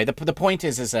 But anyway, the point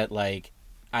is that, like,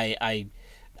 I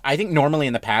think normally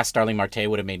in the past, Starling Marte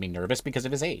would have made me nervous because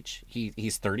of his age.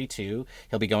 He's 32.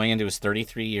 He'll be going into his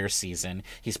 33-year season.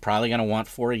 He's probably going to want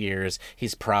 4 years.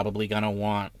 He's probably going to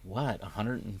want,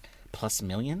 $100+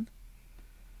 million?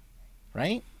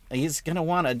 Right? He's going to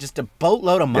want just a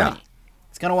boatload of money. Yeah.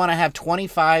 He's going to want to have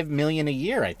 $25 million a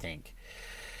year, I think.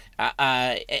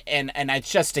 And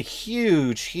it's just a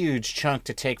huge, huge chunk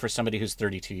to take for somebody who's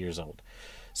 32 years old.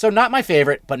 So not my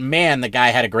favorite, but man, the guy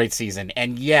had a great season.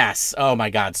 And yes, oh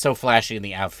my God, so flashy in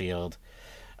the outfield.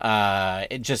 I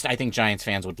think Giants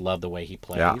fans would love the way he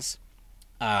plays.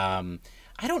 Yeah.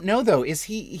 I don't know though.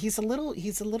 He's a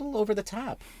little over the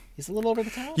top. He's a little over the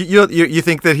top. You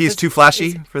think that he's too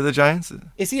flashy for the Giants?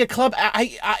 Is he a club?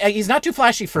 He's not too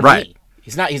flashy for right. me.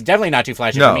 He's definitely not too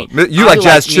flashy for me. You like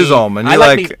Jazz Chisholm, and I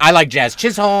like Jazz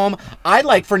Chisholm. I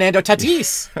like Fernando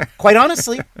Tatis. Quite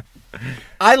honestly.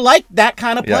 I like that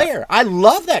kind of player. Yeah. I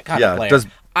love that kind of player.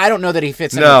 I don't know that he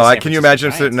fits in. No, can you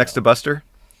imagine sitting next to Buster?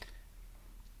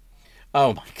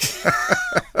 Oh my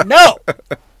God.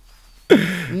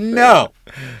 No.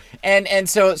 And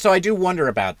so I do wonder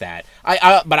about that.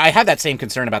 But I have that same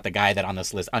concern about the guy that on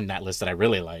that list that I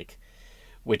really like,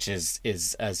 which is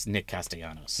Nick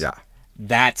Castellanos. Yeah.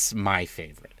 That's my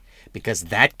favorite because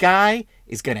that guy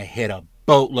is going to hit a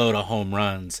boatload of home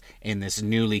runs in this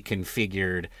newly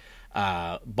configured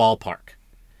ballpark.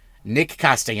 Nick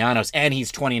Castellanos, and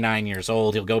he's 29 years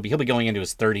old. He'll be going into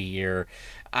his 30 year.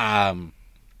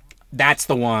 That's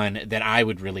the one that I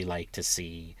would really like to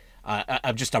see.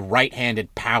 Of just a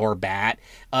right-handed power bat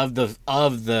of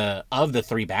the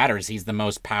three batters. He's the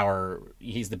most power.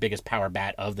 He's the biggest power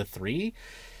bat of the three.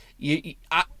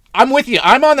 I'm with you.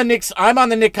 I'm on the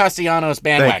Nick Castellanos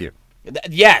bandwagon. Thank you.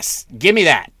 Yes, give me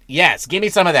that. Yes, give me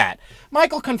some of that.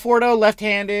 Michael Conforto,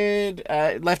 left-handed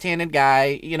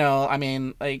guy.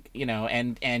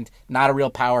 And not a real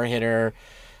power hitter.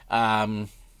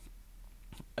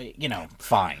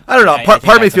 Fine. I don't know. Part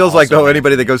of me feels like though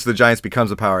anybody that goes to the Giants becomes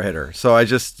a power hitter. So I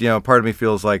just, part of me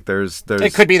feels like there's.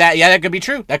 It could be that. Yeah, that could be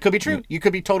true. You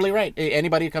could be totally right.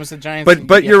 Anybody who comes to the Giants.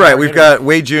 But you're right. We've got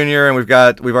Wade Jr. and we've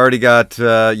already got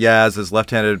Yaz as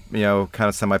left-handed, kind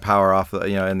of semi-power off,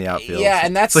 in the outfield. Yeah,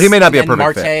 and that's so he may not be a perfect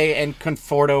Marte fit. and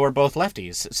Conforto are both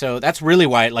lefties. So that's really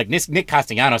why, like, Nick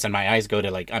Castellanos and my eyes go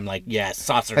to I'm like, yeah,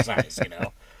 saucer size.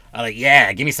 I'm like,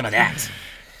 yeah, give me some of that.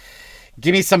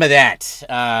 Give me some of that.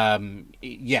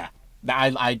 Yeah.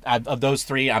 I of those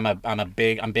three, I'm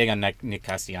big on Nick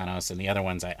Castellanos, and the other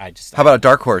ones I just. How about a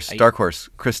dark horse? Dark horse,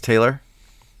 Chris Taylor.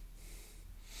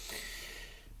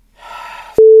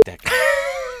 That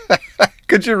guy.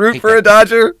 Could you root for a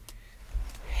Dodger?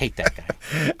 Hate that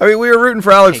guy. I mean, we were rooting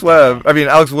for Alex Wood.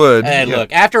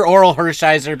 Look, after Oral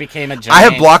Hershiser became a Giant, I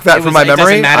have blocked that from my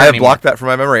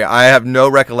memory. I have no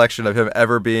recollection of him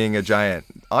ever being a Giant.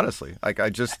 Honestly, I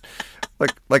just.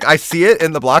 Like I see it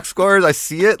in the block scores. I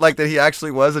see it like that he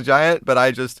actually was a Giant, but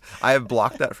I have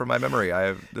blocked that from my memory. I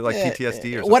have PTSD or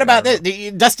something. What about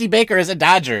this? Dusty Baker is a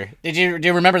Dodger. Do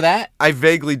you remember that? I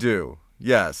vaguely do.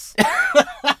 Yes.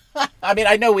 I mean,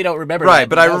 I know we don't remember. Right,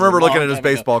 but I remember looking at his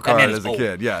baseball card as a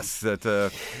kid. Yes.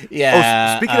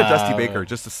 Yeah. Speaking of Dusty Baker,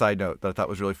 just a side note that I thought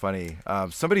was really funny.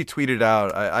 Somebody tweeted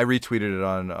out, I retweeted it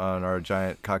on our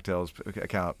Giant Cocktails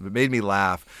account. It made me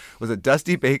laugh. Was that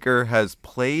Dusty Baker has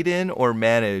played in or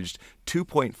managed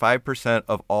 2.5%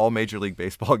 of all Major League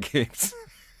Baseball games.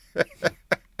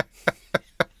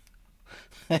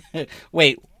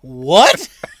 Wait, what?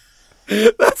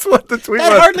 That's what the tweet was.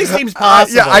 That hardly seems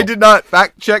possible. Yeah, I did not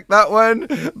fact check that one,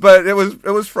 but it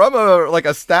was from a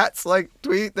stats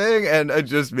tweet thing, and it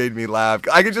just made me laugh.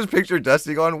 I could just picture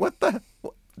Dusty going, "What the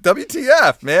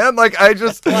WTF, man?"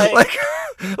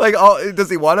 Does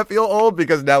he want to feel old?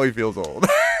 Because now he feels old.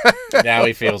 Now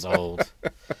he feels old.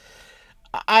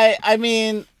 I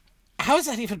mean, How is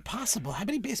that even possible? How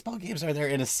many baseball games are there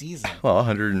in a season? Well,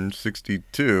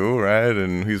 162, right?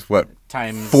 And he's what?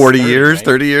 Times 40 30, years, right?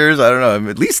 30 years? I don't know.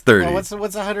 At least 30. Well, what's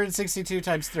 162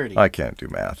 times 30? I can't do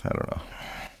math. I don't know.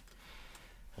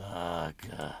 God.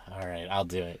 All right, I'll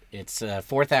do it. It's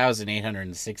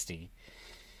 4,860.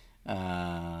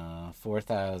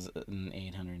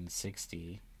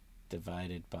 4,860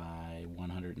 divided by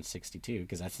 162,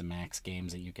 because that's the max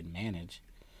games that you can manage.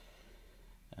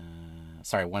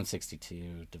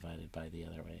 162 divided by the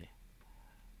other way.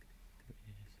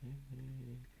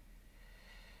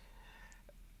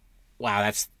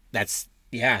 Wow, that's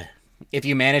yeah. If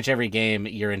you manage every game,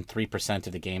 you're in 3%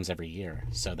 of the games every year,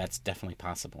 so that's definitely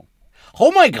possible.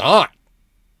 Oh my god!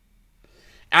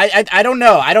 I don't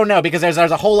know because there's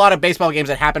a whole lot of baseball games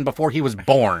that happened before he was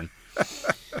born.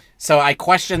 So I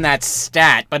question that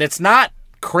stat, but it's not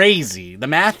crazy. The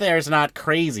math there is not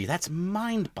crazy. That's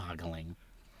mind-boggling.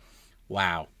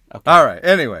 Wow. Okay. All right.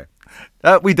 Anyway,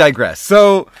 we digress.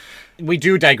 So We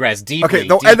do digress deeply.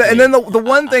 okay, and then the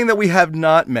one thing that we have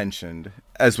not mentioned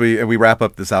as we wrap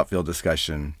up this outfield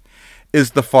discussion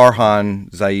is the Farhan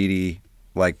Zaidi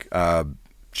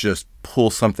just pull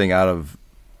something out of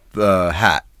the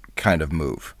hat kind of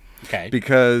move. Okay.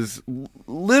 Because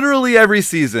literally every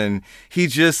season he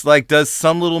just does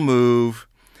some little move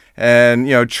and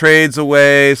trades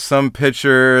away some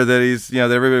pitcher that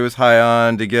that everybody was high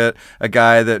on to get a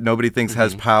guy that nobody thinks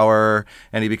has power,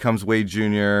 and he becomes Wade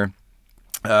Jr.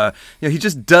 He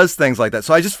just does things like that.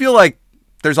 So I just feel like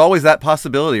there's always that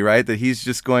possibility, right? That he's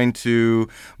just going to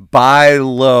buy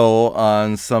low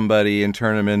on somebody and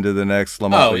turn him into the next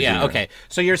Lamont. Oh yeah, Jr. Okay.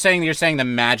 So you're saying the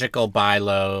magical buy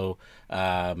low,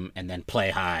 and then play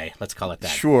high. Let's call it that.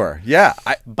 Sure. Yeah.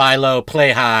 Buy low,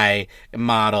 play high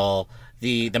model.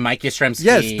 The Mike Yastrzemski.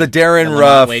 Yes. The Darren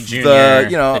Ruff. The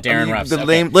Darren Ruff.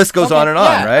 The list goes on and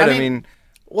on, right? I mean.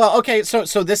 Well, okay.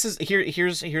 So this is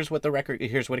here's what the record.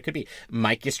 Here's what it could be.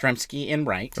 Mike Yastrzemski in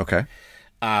right. Okay.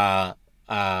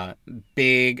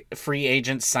 Big free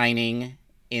agent signing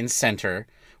in center,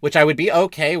 which I would be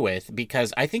okay with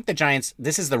because I think the Giants,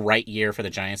 this is the right year for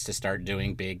the Giants to start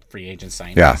doing big free agent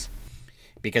signings. Yeah.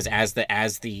 Because as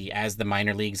the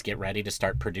minor leagues get ready to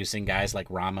start producing guys like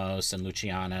Ramos and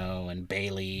Luciano and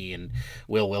Bailey and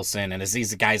Will Wilson, and as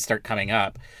these guys start coming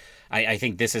up, I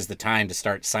think this is the time to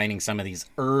start signing some of these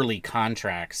early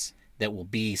contracts that will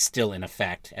be still in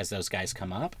effect as those guys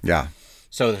come up. Yeah.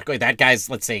 So that guy's,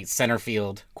 let's say, center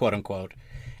field, quote unquote.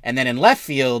 And then in left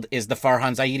field is the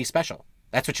Farhan Zaidi special.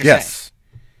 That's what you're saying.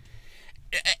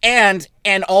 And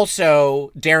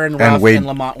also Darren Ruff and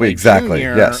Lamont Wade exactly.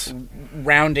 Jr. Yes.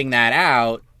 Rounding that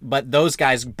out. But those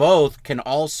guys both can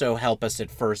also help us at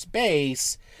first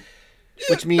base,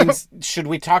 which means should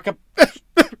we talk about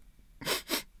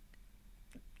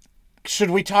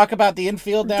the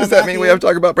infield now? Does that mean we have to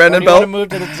talk about Brandon Belt? Do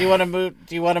you want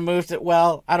to move to?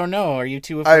 Well, I don't know. Are you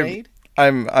too afraid?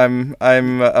 I'm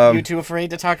you too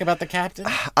afraid to talk about the captain?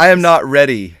 I am not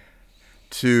ready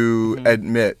to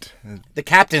admit the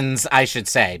captains, I should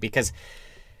say, because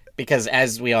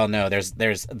as we all know, there's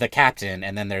the captain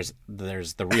and then there's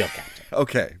the real captain.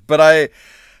 Okay, but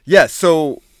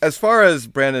so as far as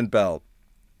Brandon Belt.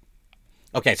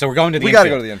 Okay, so we're going to the infield. We got to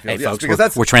go to the infield, hey, yes, folks,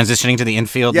 because we're transitioning to the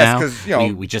infield now. Yes,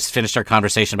 because we just finished our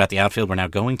conversation about the outfield. We're now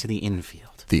going to the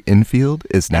infield. The infield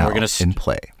is now in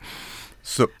play.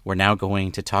 So we're now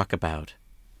going to talk about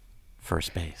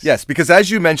first base. Yes, because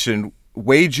as you mentioned,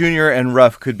 Wade Jr. and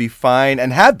Ruff could be fine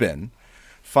and have been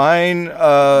fine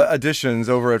additions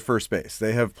over at first base.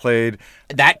 They have played.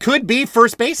 That could be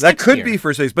first base. That could be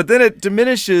first base, but then it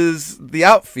diminishes the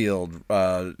outfield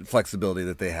flexibility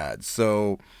that they had.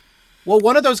 So. Well,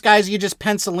 one of those guys you just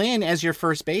pencil in as your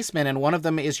first baseman, and one of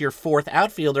them is your fourth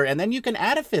outfielder, and then you can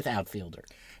add a fifth outfielder.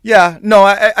 Yeah, no,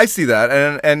 I see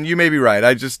that, and you may be right.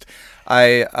 I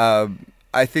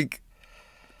think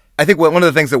one of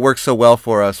the things that worked so well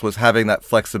for us was having that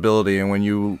flexibility, and when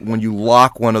you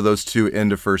lock one of those two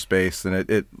into first base, then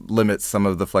it limits some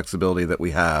of the flexibility that we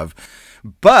have.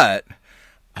 But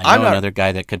I know another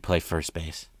guy that could play first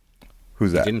base.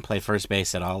 Who's that? He didn't play first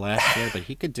base at all last year, but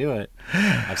he could do it.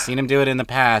 I've seen him do it in the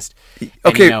past.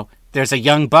 Okay. And, there's a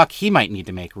young buck he might need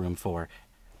to make room for.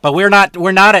 But we're not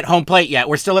at home plate yet.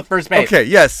 We're still at first base. Okay,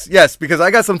 yes, because I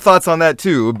got some thoughts on that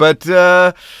too. But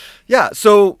so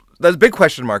the big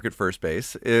question mark at first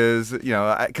base is,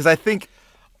 because I think,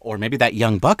 or maybe that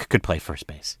young buck could play first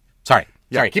base. Sorry,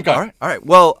 keep going. All right.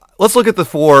 Well, let's look at the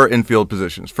 4 infield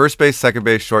positions: first base, second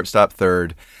base, shortstop,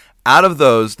 third. Out of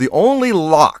those, the only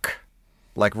lock,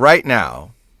 like right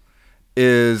now,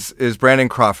 is Brandon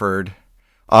Crawford.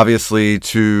 Obviously,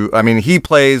 he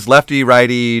plays lefty,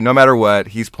 righty, no matter what,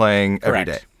 he's playing every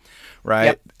day. right?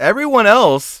 Yep. Everyone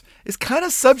else is kind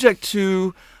of subject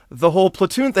to the whole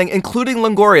platoon thing, including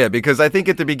Longoria, because I think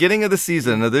at the beginning of the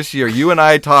season of this year, you and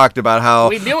I talked about how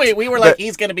We knew it. We were like,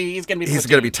 he's gonna be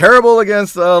terrible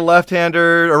against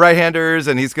left-hander or right-handers,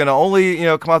 and he's gonna only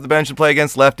come off the bench and play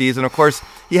against lefties. And of course,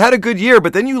 he had a good year,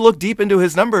 but then you look deep into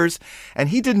his numbers, and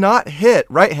he did not hit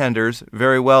right-handers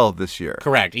very well this year.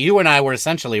 Correct. You and I were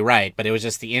essentially right, but it was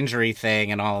just the injury thing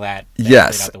and all that.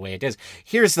 Yes. Played out the way it is.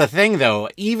 Here's the thing, though.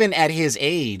 Even at his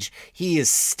age, he is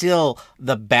still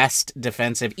the best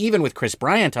defensive. Even with Chris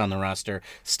Bryant on the roster,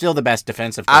 still the best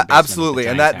defensive third baseman absolutely, the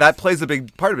and Giants that have. plays a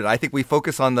big part of it. I think we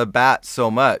focus on the bat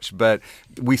so much, but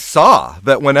we saw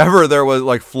that whenever there was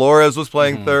like Flores was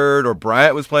playing third, or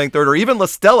Bryant was playing third, or even La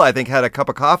Stella, I think, had a cup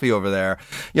of coffee over there.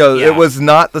 It was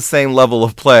not the same level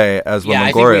of play as when Longoria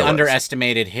I think we was.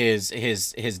 underestimated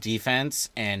his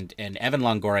defense, and Evan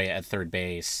Longoria at third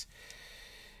base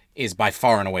is by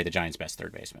far and away the Giants' best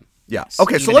third baseman. Yeah. Yes,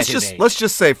 Okay. So even at his age. let's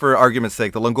just say, for argument's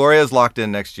sake, the Longoria is locked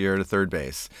in next year to third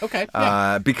base. Okay.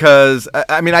 Yeah. Because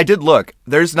I did look.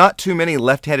 There's not too many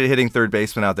left-handed hitting third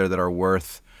basemen out there that are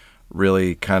worth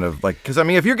really kind of like, because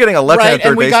if you're getting a left-handed Right, and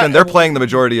third we baseman, got- they're playing the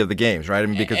majority of the games, right?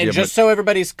 Because And just so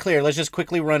everybody's clear, let's just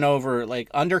quickly run over, like,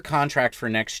 under contract for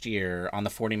next year on the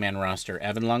 40-man roster,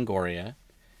 Evan Longoria,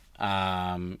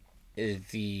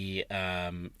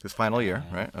 his final year,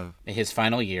 right? his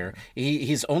final year.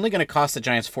 He's only going to cost the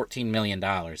Giants $14 million.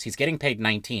 He's getting paid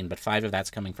 $19, but 5 of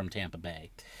that's coming from Tampa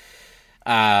Bay.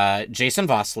 Jason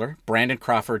Vossler, Brandon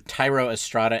Crawford, Tyro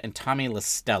Estrada, and Tommy La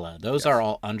Stella. Those are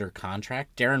all under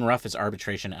contract. Darren Ruff is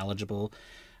arbitration eligible.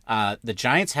 The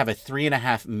Giants have a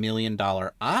 $3.5 million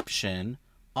option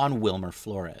on Wilmer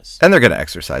Flores. And they're going to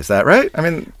exercise that, right?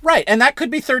 Right, and that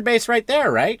could be third base right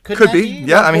there, right? Could that be.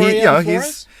 Yeah, Longoria and he's.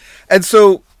 Flores? And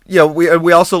so,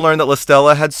 we also learned that La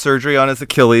Stella had surgery on his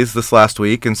Achilles this last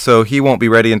week, and so he won't be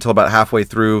ready until about halfway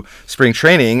through spring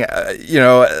training.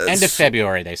 End of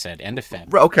February, they said. End of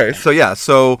February. Okay,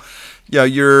 so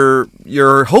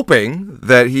you're hoping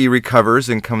that he recovers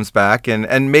and comes back,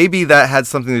 and maybe that had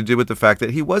something to do with the fact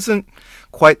that he wasn't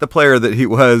quite the player that he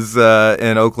was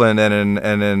in Oakland and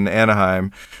in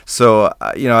Anaheim. So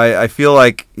I feel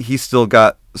like he's still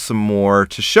got some more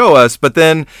to show us, but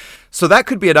then. So that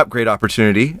could be an upgrade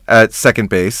opportunity at second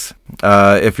base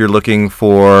if you're looking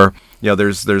for,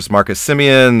 there's Marcus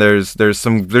Semien, there's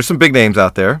some big names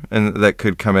out there and that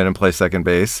could come in and play second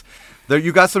base. There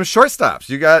you got some shortstops.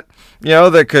 You got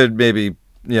that could maybe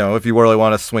if you really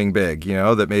want to swing big,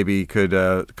 that maybe could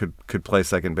play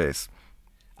second base.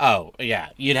 Oh, yeah.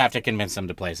 You'd have to convince them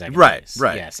to play second Right, base.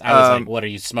 right. Yes. I was like, what are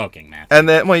you smoking, man? And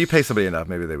then, you pay somebody enough,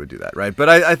 maybe they would do that, right? But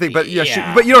I think, but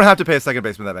Yeah. but you don't have to pay a second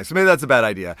baseman that much. So maybe that's a bad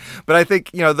idea. But I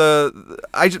think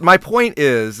my point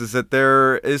is that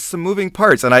there is some moving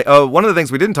parts, and one of the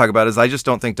things we didn't talk about is I just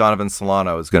don't think Donovan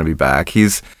Solano is going to be back.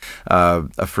 He's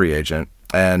a free agent,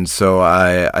 and so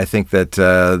I think that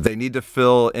they need to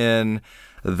fill in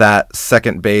that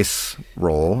second base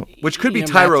role, which could be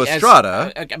Tyro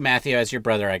Estrada. Matthew, as your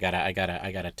brother, I gotta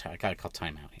call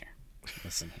timeout here.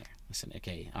 Listen.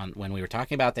 Okay, when we were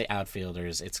talking about the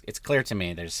outfielders, it's clear to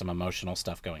me there's some emotional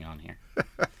stuff going on here.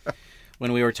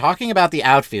 When we were talking about the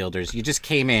outfielders, you just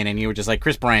came in and you were just like,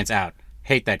 Chris Bryant's out.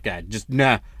 Hate that guy. Just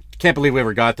can't believe we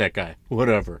ever got that guy.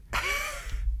 Whatever.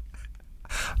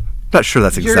 Not sure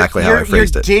that's exactly how I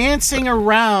phrased it. You're dancing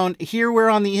around. Here we're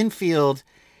on the infield.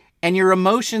 And your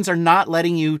emotions are not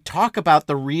letting you talk about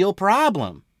the real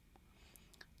problem.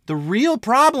 The real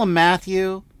problem,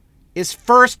 Matthew, is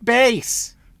first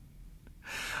base.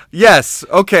 Yes.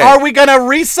 Okay. Are we going to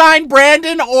re-sign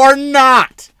Brandon or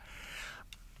not?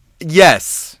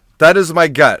 Yes. That is my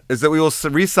gut, is that we will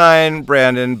re-sign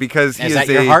Brandon because he is that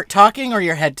your heart talking or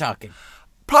your head talking?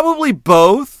 Probably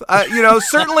both.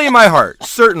 Certainly my heart.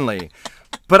 Certainly.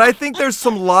 But I think there's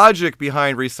some logic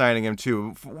behind re-signing him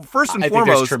too. First and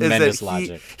foremost is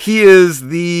that he is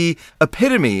the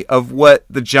epitome of what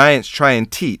the Giants try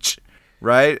and teach,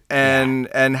 right? And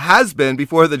has been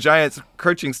before the Giants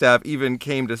coaching staff even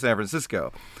came to San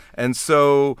Francisco. And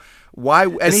so why?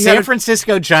 And the San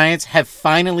Francisco Giants have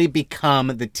finally become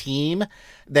the team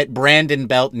that Brandon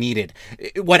Belt needed.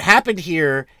 What happened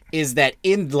here is that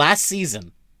in last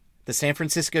season, the San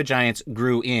Francisco Giants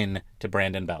grew in to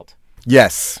Brandon Belt.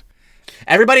 Yes.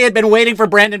 Everybody had been waiting for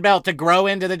Brandon Belt to grow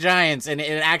into the Giants, and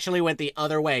it actually went the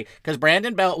other way because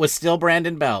Brandon Belt was still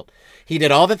Brandon Belt. He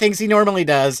did all the things he normally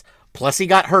does, plus he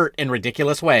got hurt in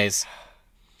ridiculous ways.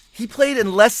 He played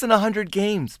in less than 100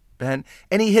 games, Ben,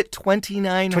 and he hit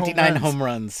 29 home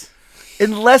runs.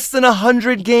 In less than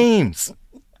 100 games.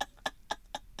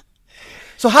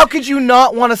 So how could you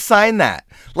not want to sign that?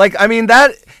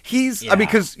 He's, Yeah. I mean,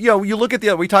 because, you look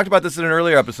at we talked about this in an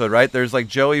earlier episode, right? There's like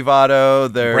Joey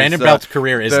Votto. There's Brandon Belt's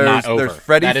career is not over. There's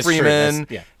Freddie That is true. Freeman.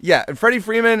 Yeah. And Freddie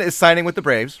Freeman is signing with the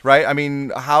Braves, right? I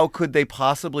mean, how could they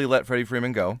possibly let Freddie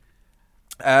Freeman go?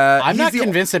 I'm not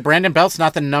convinced that Brandon Belt's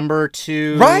not the number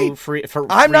 2 right.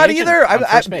 I'm not agent either. on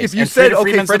first base. If you And said, okay,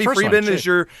 Freeman's the Freddie first one, Freeman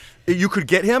sure. is you could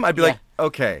get him, I'd be like,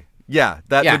 okay. Yeah,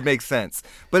 that would make sense.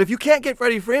 But if you can't get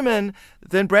Freddie Freeman,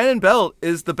 then Brandon Belt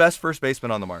is the best first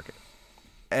baseman on the market.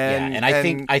 And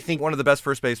I think one of the best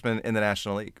first basemen in the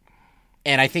National League.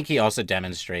 And I think he also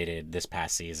demonstrated this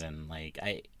past season, like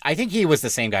I think he was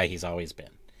the same guy he's always been.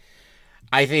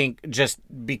 I think just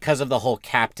because of the whole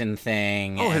captain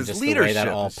thing and his just leadership, the way that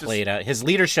all played out, his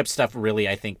leadership stuff really,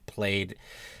 I think, played,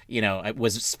 it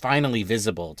was finally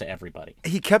visible to everybody.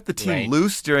 He kept the team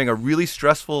loose during a really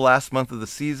stressful last month of the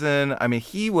season. I mean,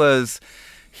 he was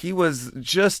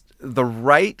just the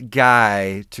right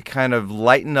guy to kind of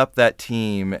lighten up that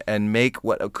team and make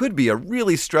what could be a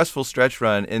really stressful stretch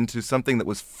run into something that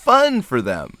was fun for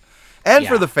them and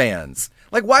for the fans.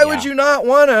 Like, why would you not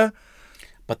want to?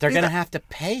 But they're going to have to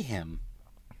pay him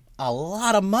a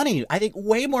lot of money. I think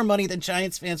way more money than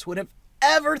Giants fans would have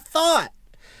ever thought.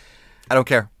 I don't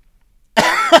care.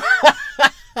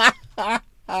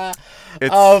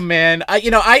 Oh man,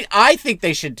 I think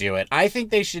they should do it. I think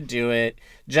they should do it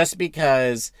just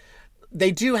because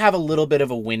they do have a little bit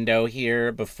of a window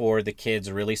here before the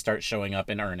kids really start showing up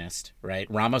in earnest, right?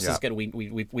 Ramos is going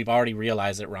to we've already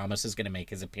realized that Ramos is going to make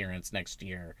his appearance next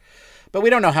year. But we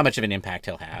don't know how much of an impact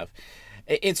he'll have.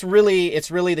 It's really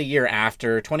the year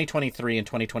after 2023 and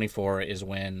 2024 is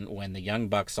when the young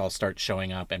bucks all start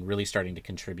showing up and really starting to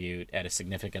contribute at a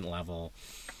significant level.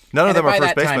 None of them are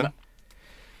first basemen.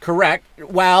 Correct.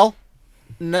 Well,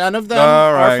 none of them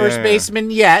are first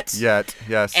basemen yet. Yet,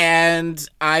 yes. And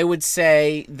I would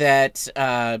say that,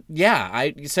 I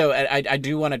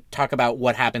do want to talk about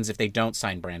what happens if they don't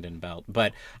sign Brandon Belt,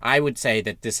 but I would say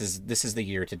that this is the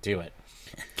year to do it.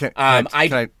 Can I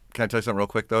tell you something real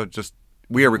quick though? Just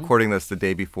we are recording this the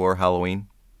day before Halloween.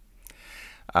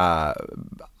 I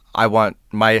want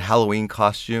my Halloween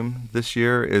costume this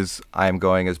year is I am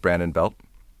going as Brandon Belt.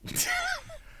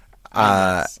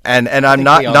 And I'm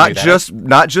not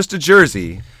just a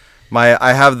jersey.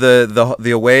 I have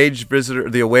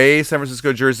the away San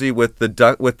Francisco jersey with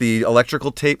the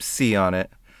electrical tape C on it.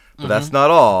 But that's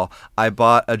not all. I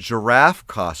bought a giraffe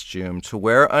costume to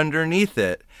wear underneath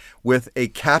it with a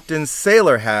Captain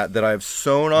Sailor hat that I've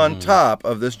sewn on top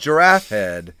of this giraffe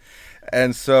head.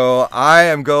 And so I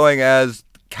am going as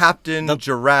Captain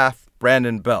Giraffe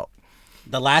Brandon Belt.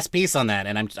 The last piece on that,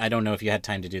 and I don't know if you had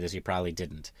time to do this, you probably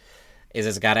didn't, is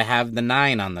it's got to have the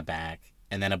 9 on the back.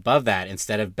 And then above that,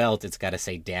 instead of belt, it's got to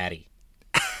say daddy.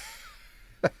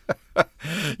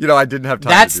 I didn't have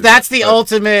time. That's the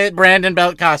ultimate Brandon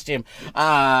Belt costume.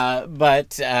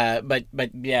 But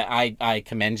yeah, I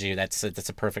commend you. That's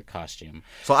a perfect costume.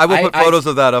 So I will put photos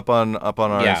of that up on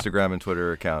our Instagram and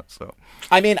Twitter account. So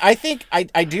I mean, I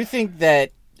do think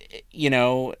that he's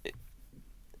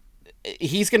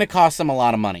going to cost them a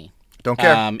lot of money. Don't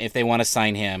care if they want to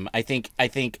sign him. I think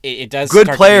it does. Good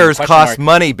players cost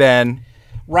money, Ben.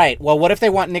 Right. Well, what if they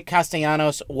want Nick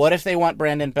Castellanos? What if they want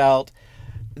Brandon Belt?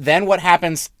 Then what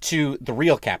happens to the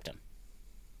real captain?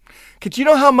 Could you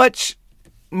know how much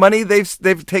money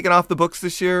they've taken off the books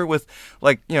this year with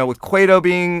with Cueto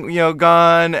being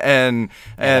gone and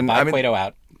Cueto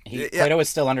out. Cueto is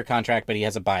still under contract, but he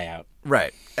has a buyout.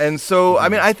 Right. And so I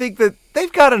mean I think that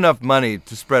they've got enough money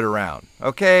to spread around.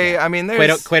 Okay. Yeah. I mean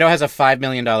Cueto has a $5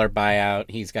 million buyout.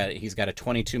 He's got a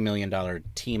 $22 million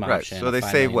team option. Right. So they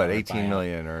save what, $18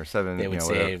 million or $7 They would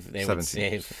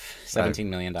save $17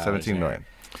 million. $17 million.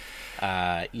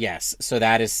 Yes. So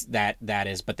that is,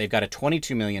 but they've got a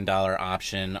 $22 million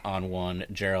option on one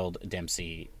Gerald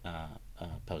Dempsey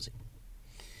Posey.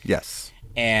 Yes.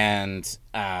 And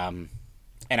I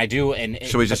do. And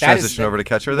should we just transition over to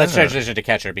catcher then? Let's transition to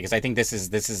catcher because I think this is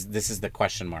the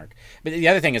question mark. But the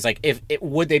other thing is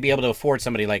would they be able to afford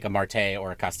somebody like a Marte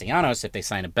or a Castellanos if they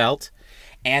sign a Belt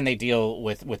and they deal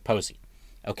with Posey?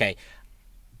 Okay.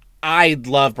 I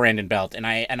love Brandon Belt and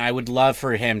I would love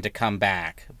for him to come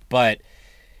back, but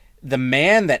the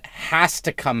man that has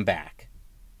to come back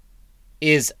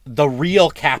is the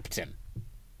real captain,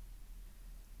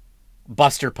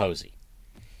 Buster Posey.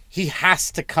 He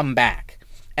has to come back.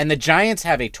 And the Giants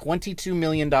have a $22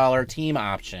 million team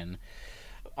option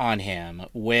on him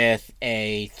with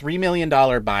a $3 million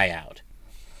buyout.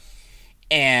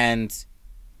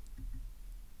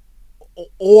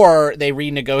 Or they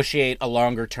renegotiate a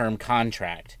longer term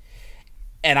contract.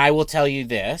 And I will tell you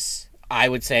this. I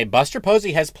would say Buster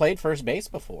Posey has played first base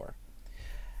before.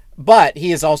 But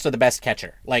he is also the best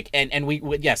catcher. Like, and we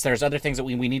yes, there's other things that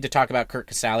we need to talk about Kurt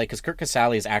Casale, because Kurt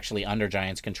Casale is actually under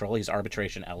Giants control. He's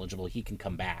arbitration eligible. He can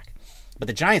come back. But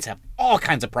the Giants have all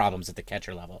kinds of problems at the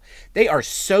catcher level. They are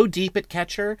so deep at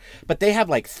catcher, but they have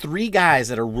like 3 guys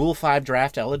that are Rule 5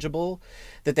 draft eligible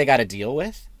that they got to deal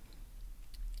with.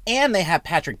 And they have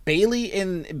Patrick Bailey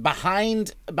in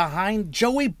behind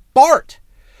Joey Bart,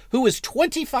 who is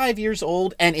 25 years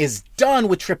old and is done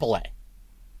with AAA.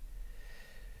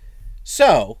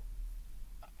 So,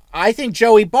 I think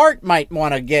Joey Bart might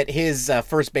want to get his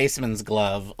first baseman's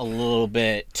glove a little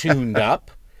bit tuned up,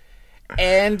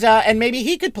 and maybe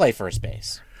he could play first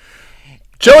base.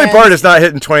 Joey Bart is not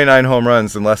hitting 29 home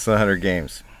runs in less than 100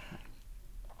 games.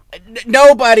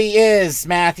 Nobody is,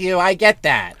 Matthew. I get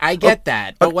that.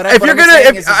 But what if you're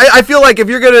gonna, I feel like if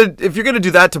you're gonna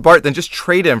do that to Bart, then just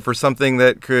trade him for something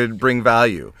that could bring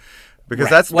value. Because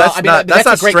that's not strengthening.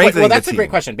 Well, that's the a great team.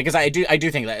 question, because I do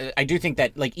think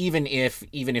that like even if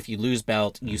you lose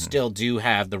Belt, you still do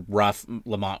have the rough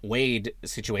Lamont Wade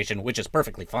situation, which is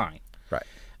perfectly fine. Right.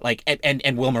 Like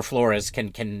and Wilmer Flores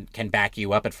can back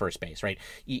you up at first base, right?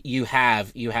 You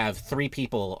have 3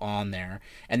 people on there,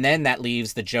 and then that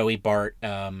leaves the Joey Bart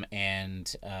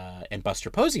and Buster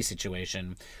Posey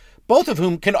situation, both of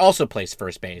whom can also play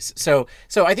first base. So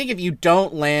I think if you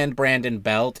don't land Brandon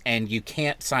Belt and you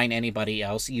can't sign anybody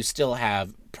else, you still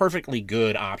have perfectly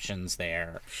good options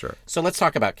there. Sure. So let's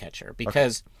talk about catcher,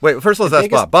 because wait, first let's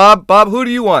ask Bob. Bob, who do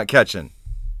you want catching?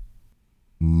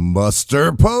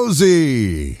 Buster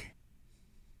Posey.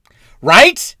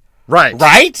 Right.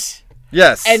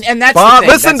 Yes. And that's Bob. the thing.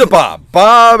 Listen to Bob.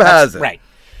 Bob has it. Right.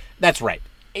 That's right.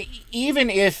 Even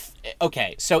if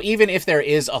there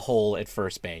is a hole at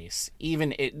first base,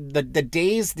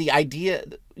 the idea,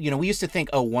 we used to think,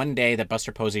 one day that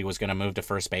Buster Posey was going to move to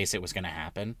first base, it was going to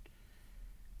happen.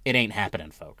 It ain't happening,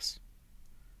 folks.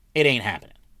 It ain't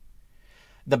happening.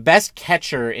 The best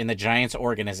catcher in the Giants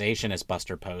organization is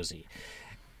Buster Posey.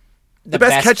 The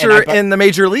best catcher in the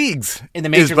major leagues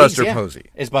is Buster Posey.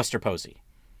 Is Buster Posey,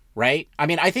 right? I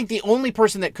mean, I think the only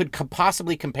person that could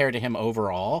possibly compare to him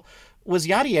overall was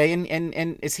Yadier,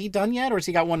 and is he done yet, or has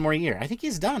he got one more year? I think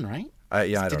he's done, right? I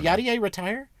don't know. Did Yadier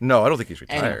retire? No, I don't think he's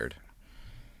retired. Anyway,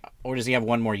 or does he have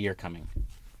one more year coming?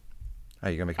 Are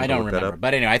you gonna make me I don't look remember, that up?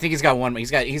 but anyway, I think he's got one.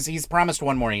 He's promised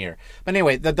one more year. But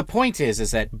anyway, the point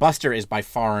is that Buster is by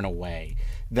far and away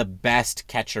the best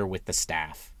catcher with the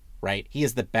staff, right? He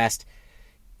is the best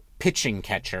pitching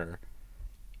catcher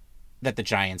that the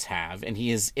Giants have, and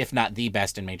he is, if not the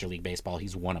best in Major League Baseball,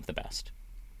 he's one of the best.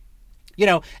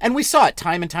 And we saw it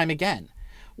time and time again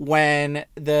when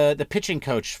the pitching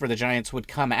coach for the Giants would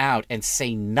come out and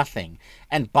say nothing,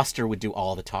 and Buster would do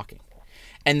all the talking.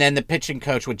 And then the pitching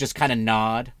coach would just kind of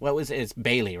nod. It's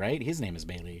Bailey, right? His name is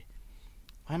Bailey.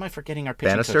 Why am I forgetting our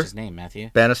pitching coach's name, Matthew?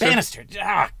 Bannister.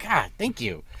 Oh, God, thank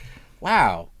you.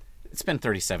 Wow. It's been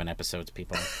 37 episodes,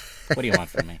 people. What do you want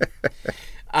from me?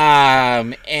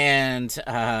 I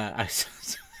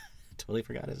totally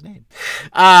forgot his name.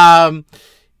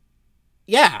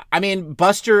 Yeah, I mean,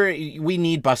 we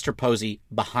need Buster Posey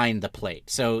behind the plate.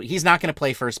 So he's not going to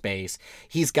play first base.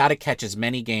 He's got to catch as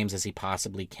many games as he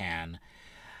possibly can.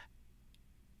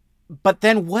 But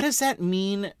then what does that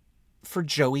mean for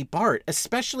Joey Bart,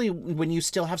 especially when you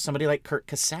still have somebody like Kurt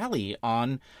Casale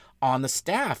on the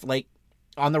staff, like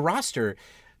on the roster?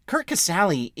 Kurt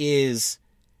Casale is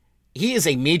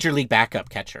a major league backup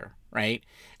catcher, right?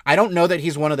 I don't know that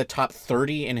he's one of the top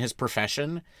 30 in his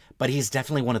profession, but he's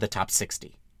definitely one of the top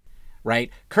 60, right?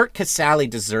 Kurt Casale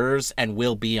deserves and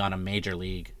will be on a major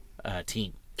league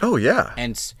team. Oh, yeah.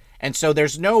 And so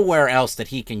there's nowhere else that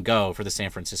he can go for the San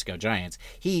Francisco Giants.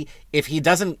 If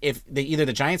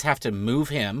the Giants have to move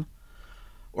him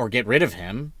or get rid of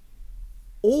him,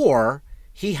 or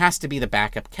he has to be the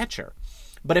backup catcher.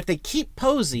 But if they keep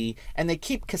Posey and they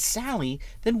keep Casale,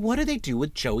 then what do they do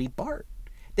with Joey Bart?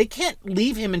 They can't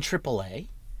leave him in AAA.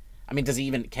 I mean,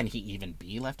 can he even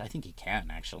be left? I think he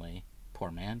can, actually.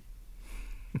 Poor man.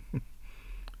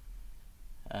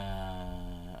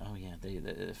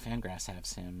 The Fangraphs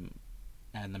has him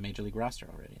on the major league roster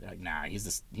already. They're like, nah,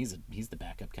 he's the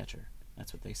backup catcher.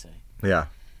 That's what they say. Yeah.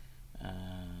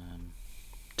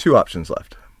 2 options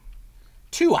left.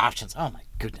 2 options. Oh my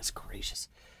goodness gracious.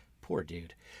 Poor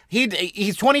dude.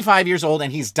 He's 25 years old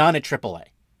and he's done at AAA.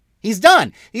 He's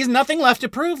done. He's nothing left to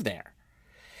prove there.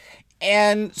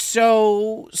 And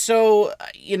so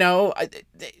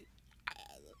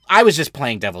I was just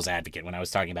playing devil's advocate when I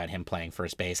was talking about him playing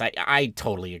first base. I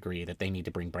totally agree that they need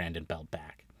to bring Brandon Belt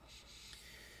back.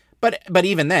 But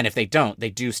even then, if they don't, they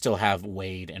do still have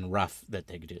Wade and Ruff that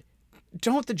they could do.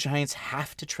 Don't the Giants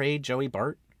have to trade Joey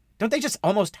Bart? Don't they just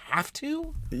almost have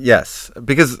to? Yes,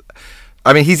 because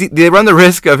I mean they run the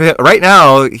risk of him right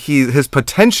now. His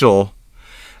potential,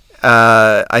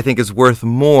 I think, is worth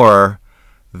more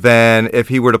than if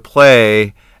he were to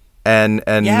play and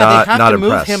Yeah, not they have not to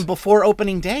impress. move him before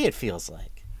opening day. It feels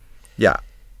like. Yeah.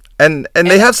 And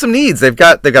they have some needs. They've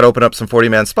got to open up some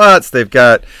 40-man spots. They've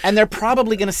got And they're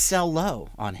probably going to sell low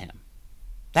on him.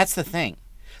 That's the thing.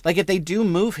 Like, if they do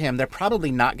move him, they're probably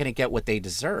not going to get what they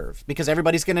deserve because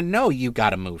everybody's going to know you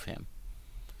got to move him.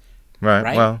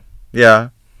 right. Well, yeah.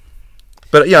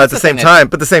 But at the same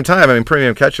time, I mean,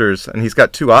 premium catchers, and he's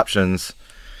got 2 options.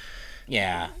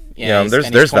 Yeah. Yeah, he's, there's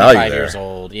and he's value 25 there. years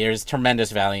old. There's tremendous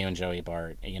value in Joey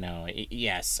Bart.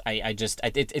 Yes,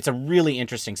 it's a really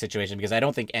interesting situation because I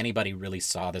don't think anybody really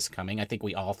saw this coming. I think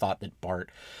we all thought that Bart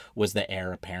was the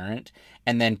heir apparent,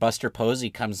 and then Buster Posey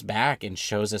comes back and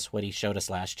shows us what he showed us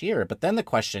last year. But then the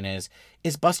question is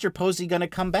Buster Posey going to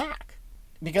come back?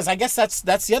 Because I guess that's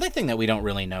the other thing that we don't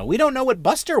really know. We don't know what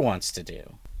Buster wants to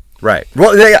do. Right.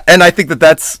 Well, and I think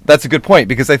that's a good point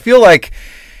because I feel like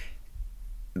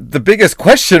the biggest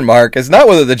question mark is not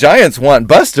whether the Giants want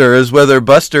Buster, is whether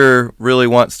Buster really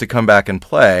wants to come back and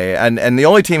play. And the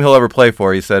only team he'll ever play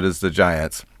for, he said, is the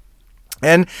Giants.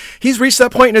 And he's reached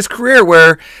that point in his career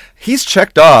where he's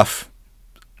checked off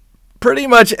pretty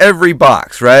much every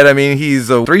box, right? I mean,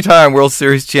 he's a 3-time World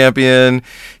Series champion.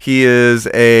 He is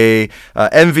a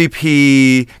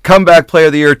MVP, comeback player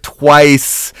of the year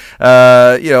twice,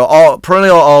 perennial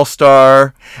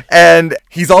all-star. And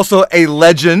he's also a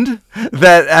legend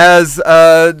that has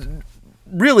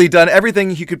really done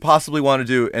everything he could possibly want to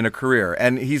do in a career.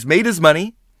 And he's made his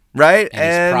money, right?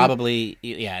 And he's probably,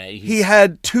 he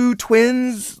had 2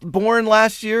 twins born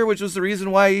last year, which was the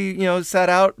reason why he, sat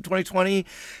out 2020.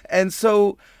 And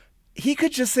so he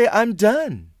could just say, I'm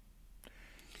done.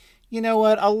 You know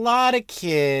what? A lot of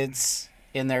kids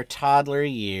in their toddler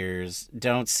years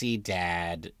don't see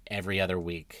dad every other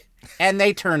week. And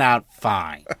they turn out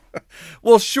fine.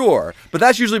 Well, sure. But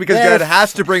that's usually because dad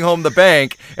has to bring home the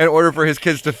bank in order for his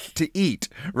kids to eat,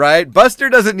 right? Buster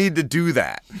doesn't need to do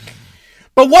that.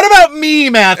 But what about me,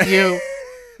 Matthew?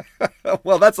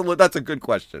 Well, that's a good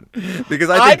question because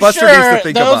I think Buster sure needs to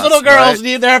think of us. those little girls right?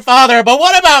 need their father, but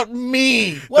what about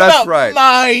me? What That's about right.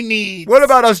 my needs? What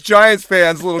about us Giants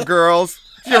fans, little girls?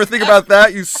 Did you ever think about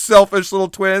that, you selfish little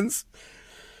twins?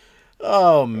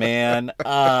 Oh man, no.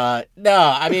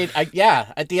 I mean,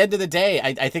 at the end of the day,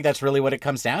 I think that's really what it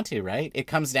comes down to, right? It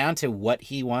comes down to what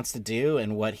he wants to do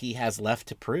and what he has left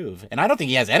to prove. And I don't think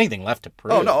he has anything left to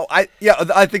prove. Oh no, I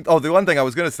think. Oh, the one thing I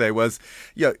was going to say was,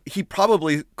 he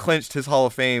probably clinched his Hall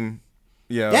of Fame.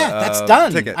 That's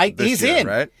done. Ticket He's year, in.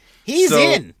 right? He's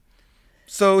in.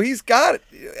 So he's got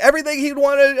everything he'd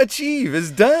want to achieve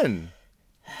is done.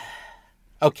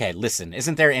 Okay, listen.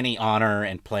 Isn't there any honor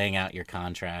in playing out your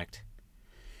contract?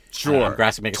 Sure. I'm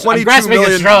grasping at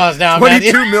straws now, man.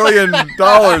 $22 million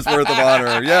worth of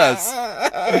honor. Yes.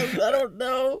 I don't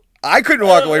know. I couldn't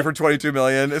walk away from $22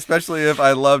 million, especially if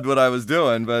I loved what I was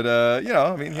doing. But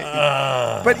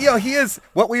he is.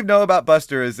 What we know about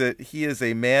Buster is that he is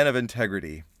a man of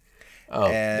integrity. Oh,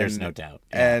 there's no doubt.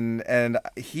 Yeah. And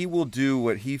he will do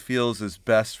what he feels is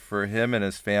best for him and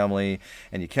his family,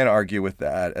 and you can't argue with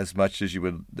that. As much as you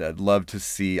would love to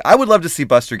see, I would love to see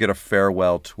Buster get a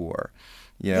farewell tour.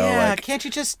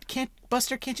 Can't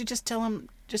Buster? Can't you just tell him,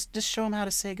 just show him how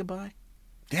to say goodbye?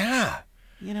 Yeah.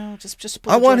 Just.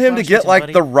 I want him to get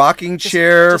like the rocking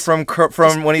chair from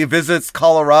when he visits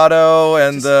Colorado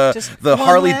and the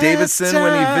Harley Davidson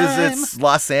when he visits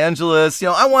Los Angeles.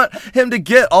 I want him to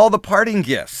get all the parting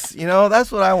gifts.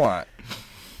 That's what I want.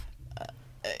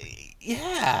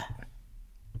 Yeah.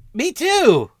 Me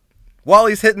too. While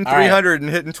he's hitting 300 and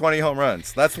hitting 20 home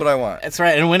runs. That's what I want. That's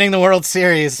right. And winning the World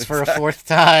Series for a 4th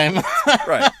time.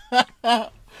 Right.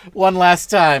 One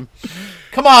last time.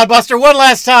 Come on, Buster. One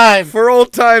last time. For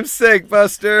old time's sake,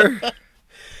 Buster.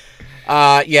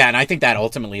 And I think that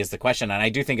ultimately is the question. And I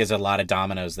do think there's a lot of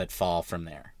dominoes that fall from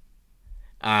there.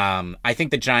 I think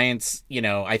the Giants,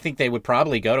 I think they would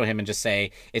probably go to him and just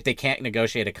say, if they can't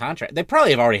negotiate a contract, they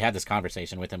probably have already had this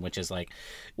conversation with him, which is like,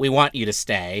 we want you to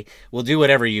stay. We'll do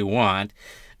whatever you want.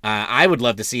 I would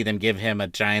love to see them give him a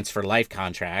Giants for life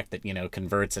contract that,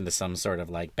 converts into some sort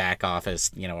of like back office,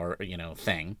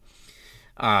 thing.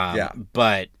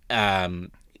 But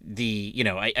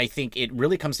I think it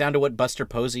really comes down to what Buster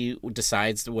Posey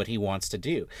decides what he wants to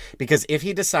do. Because if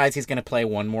he decides he's going to play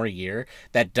one more year,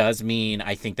 that does mean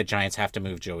I think the Giants have to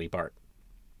move Joey Bart.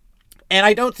 And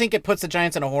I don't think it puts the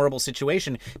Giants in a horrible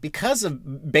situation because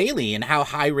of Bailey and how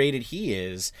high rated he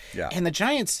is. Yeah. And the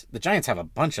Giants have a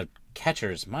bunch of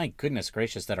catchers, my goodness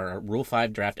gracious, that are Rule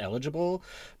 5 draft eligible,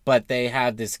 but they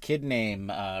have this kid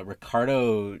named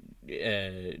Ricardo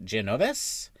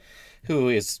Genoves, who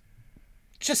is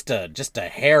just a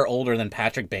hair older than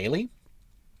Patrick Bailey.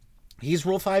 He's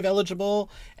Rule 5 eligible,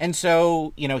 and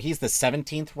so, he's the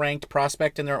 17th ranked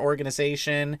prospect in their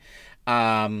organization.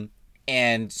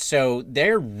 And so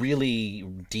they're really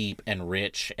deep and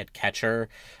rich at catcher,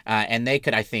 and they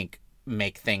could, I think,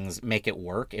 make it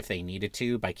work if they needed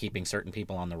to by keeping certain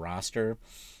people on the roster.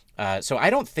 So I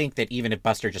don't think that even if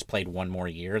Buster just played one more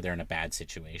year, they're in a bad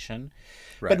situation.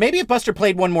 Right. But maybe if Buster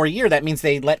played one more year, that means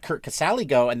they let Kurt Casale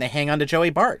go and they hang on to Joey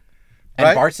Bart. And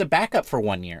right. Bart's a backup for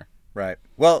 1 year. Right.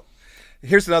 Well,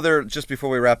 here's another, just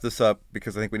before we wrap this up,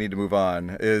 because I think we need to move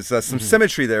on, is some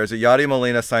symmetry there. Is that Yadi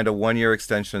Molina signed a 1-year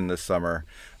extension this summer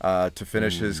to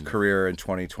finish his career in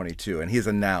 2022. And he's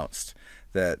announced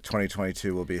that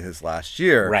 2022 will be his last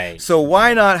year. Right. So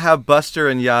why not have Buster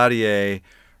and Yadier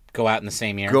go out in the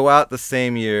same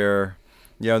year?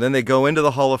 Then they go into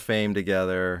the Hall of Fame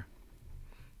together.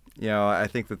 I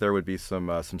think that there would be some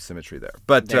symmetry there.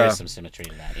 But there is some symmetry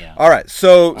to that, yeah. All right.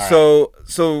 So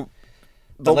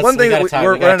the one thing that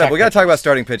we got to talk about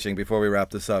starting pitching before we wrap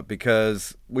this up,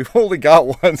 because we've only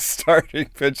got one starting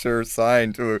pitcher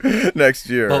signed to next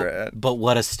year. But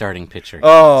what a starting pitcher!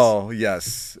 Oh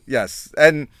yes.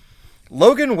 And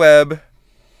Logan Webb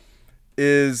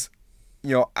is,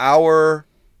 our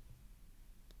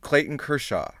Clayton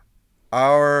Kershaw,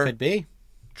 our could be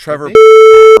Trevor.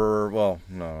 No.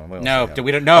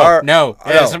 We don't know. No.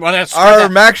 Our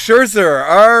Max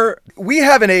Scherzer. We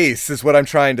have an ace, is what I'm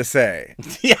trying to say.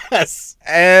 Yes.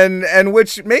 And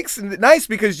which makes it nice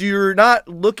because you're not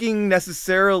looking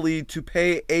necessarily to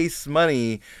pay ace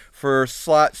money for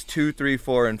slots 2, 3,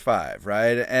 4, and 5,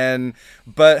 right?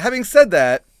 But having said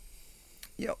that,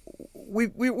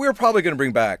 we're probably going to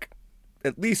bring back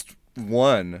at least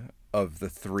one of the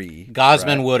 3.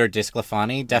 Gausman, right? Wood, or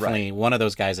DeSclafani. Definitely one of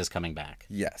those guys is coming back.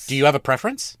 Yes. Do you have a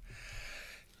preference?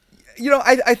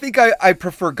 I think I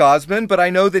prefer Gausman, but I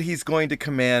know that he's going to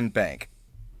command bank.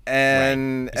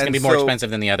 And He's going to be more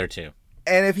expensive than the other 2.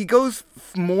 And if he goes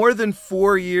more than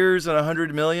 4 years and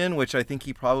 $100 million, which I think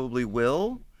he probably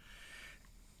will,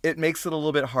 it makes it a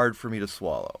little bit hard for me to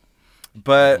swallow.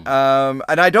 But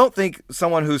and I don't think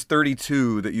someone who's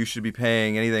 32 that you should be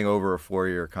paying anything over a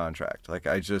 4-year contract. Like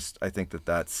I think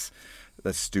that's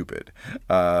stupid.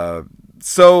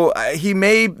 So he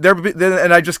may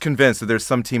and I'm just convinced that there's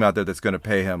some team out there that's going to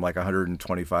pay him like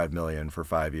 $125 million for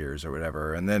 5 years or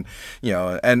whatever. And then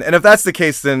and if that's the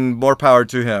case, then more power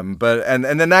to him. But and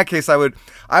in that case, I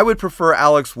would prefer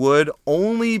Alex Wood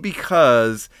only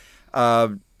because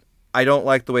I don't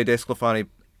like the way DeSclafani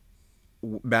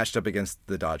matched up against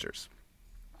the Dodgers.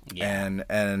 Yeah.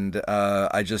 And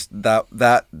I just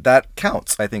that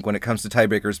counts, I think, when it comes to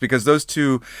tiebreakers, because those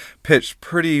two pitched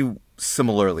pretty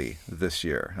similarly this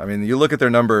year. I mean, you look at their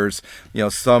numbers,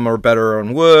 some are better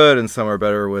on Wood and some are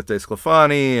better with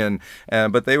DeSclafani,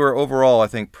 but they were overall, I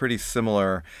think, pretty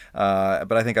similar.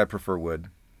 But I think I prefer Wood.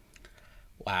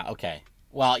 Wow. Okay.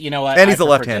 Well, you know what? And he's a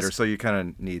left-hander, so you kind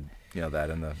of need that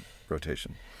in the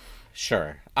rotation.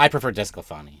 Sure. I prefer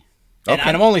DeSclafani. And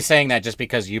I'm only saying that just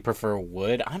because you prefer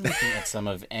Wood. I'm looking at some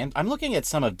of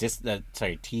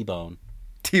T-Bone.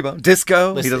 T-Bone?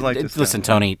 Disco? He doesn't like Disco. Listen,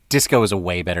 Tony, Disco is a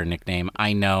way better nickname.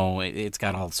 I know it's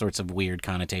got all sorts of weird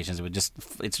connotations.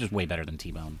 It's just way better than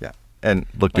T-Bone. Yeah. And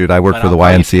look, dude, I work for the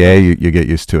YMCA. You get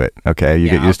used to it, okay? You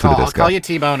get used to the Disco. I'll call you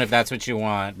T-Bone if that's what you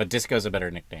want, but Disco's a better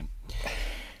nickname.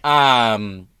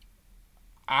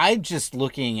 I'm just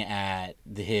looking at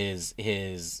his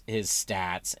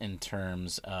stats in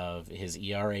terms of his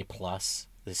ERA plus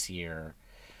this year,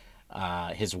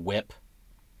 his WHIP,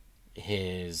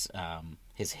 his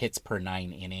hits per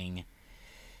 9 inning,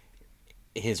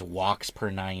 his walks per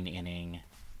 9 inning.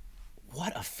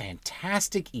 What a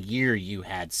fantastic year you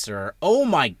had, sir! Oh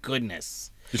my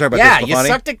goodness. You're talking about DeSclafani? You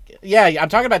sucked. I'm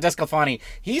talking about DeSclafani.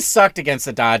 He sucked against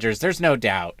the Dodgers. There's no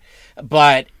doubt.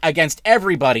 But against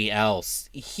everybody else,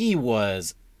 he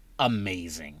was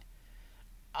amazing.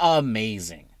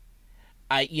 Amazing.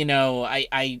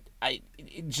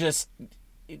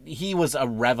 He was a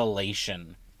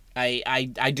revelation.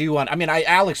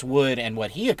 Alex Wood and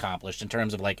what he accomplished in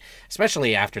terms of, like,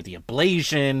 especially after the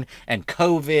ablation and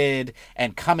COVID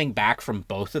and coming back from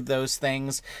both of those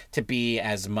things to be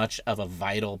as much of a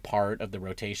vital part of the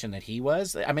rotation that he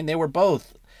was. I mean, they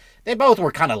both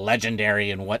were kind of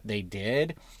legendary in what they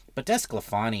did, but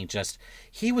DeSclafani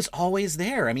he was always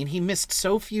there. I mean, he missed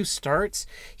so few starts.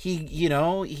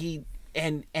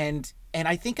 And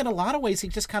I think in a lot of ways he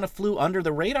just kind of flew under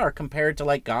the radar compared to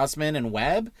like Gausman and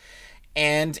Webb.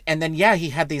 And then yeah, he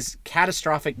had these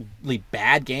catastrophically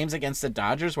bad games against the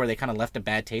Dodgers where they kind of left a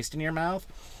bad taste in your mouth.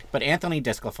 But Anthony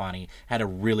DeSclafani had a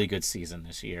really good season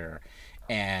this year,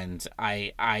 and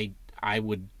I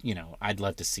would, I'd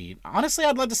love to see. Honestly,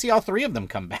 I'd love to see all three of them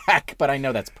come back, but I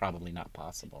know that's probably not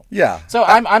possible. Yeah. So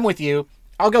I'm with you.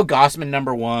 I'll go Gausman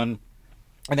number 1,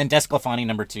 and then DeSclafani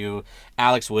number 2,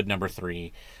 Alex Wood number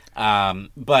 3.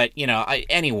 But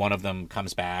any one of them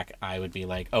comes back, I would be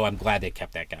like, oh, I'm glad they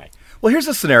kept that guy. Well, here's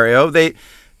a scenario: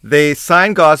 they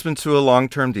signed Gausman to a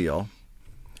long-term deal,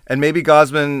 and maybe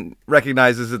Gausman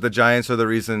recognizes that the Giants are the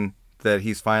reason that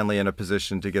he's finally in a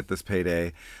position to get this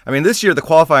payday. I mean, this year, the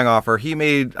qualifying offer, he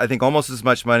made, I think, almost as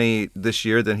much money this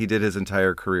year than he did his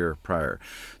entire career prior.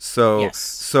 So, Yes.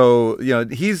 so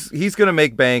he's going to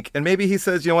make bank, and maybe he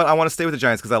says, you know what, I want to stay with the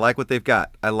Giants because I like what they've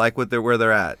got. I like where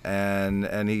they're at,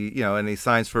 and he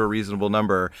signs for a reasonable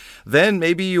number. Then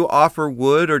maybe you offer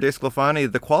Wood or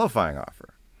DeSclafani the qualifying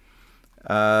offer,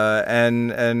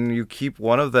 and you keep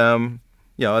one of them.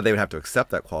 They would have to accept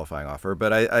that qualifying offer,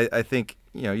 but I think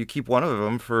you keep one of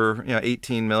them for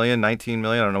 18 million, 19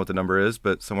 million. I don't know what the number is,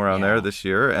 but somewhere around there this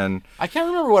year. And I can't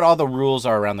remember what all the rules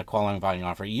are around the qualifying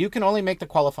offer. You can only make the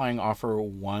qualifying offer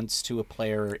once to a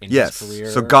player in his career.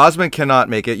 So Gausman cannot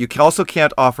make it. You also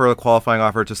can't offer a qualifying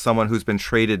offer to someone who's been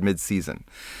traded mid-season.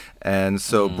 And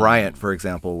so Bryant, for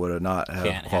example, would not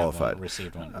have qualified.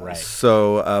 Received one, right?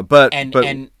 So,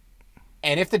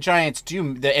 And if the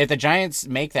Giants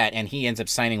make that and he ends up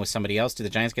signing with somebody else, do the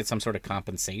Giants get some sort of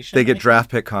compensation? They get draft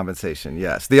pick compensation.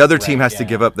 Yes, the other team has to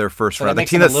give up their first round. The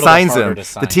team that signs them,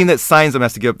 the team that signs them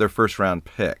has to give up their first round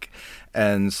pick,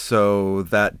 and so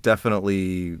that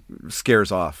definitely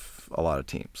scares off a lot of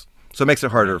teams. So it makes it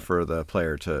harder for the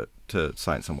player to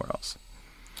sign somewhere else.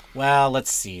 Well,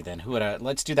 let's see then.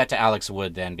 Let's do that to Alex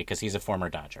Wood then, because he's a former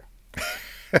Dodger.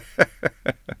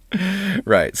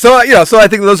 Right. So so I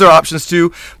think those are options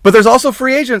too. But there's also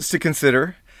free agents to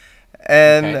consider,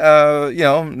 and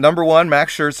number 1,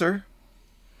 Max Scherzer.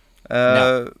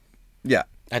 No. Yeah.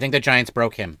 I think the Giants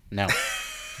broke him. No.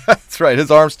 That's right.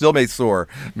 His arm still may be sore.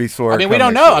 I mean, we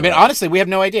don't know. I mean, honestly, we have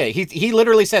no idea. He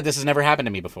literally said, this has never happened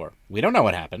to me before. We don't know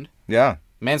what happened. Yeah.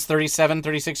 Man's 37,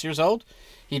 36 years old.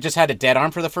 He just had a dead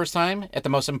arm for the first time at the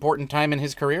most important time in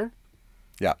his career.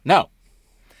 Yeah. No.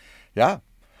 Yeah.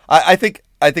 I think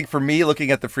for me,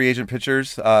 looking at the free agent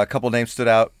pitchers, a couple names stood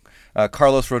out.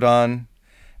 Carlos Rodon,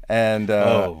 and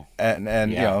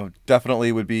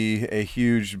definitely would be a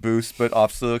huge boost, but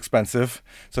also expensive.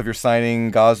 So if you're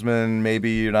signing Gausman, maybe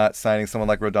you're not signing someone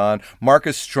like Rodon.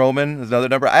 Marcus Stroman is another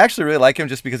number. I actually really like him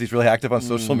just because he's really active on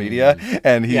social media,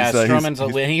 and Stroman's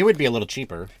he would be a little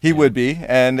cheaper. He would be,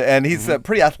 and he's a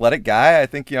pretty athletic guy. I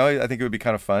think I think it would be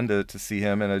kind of fun to see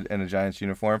him in a Giants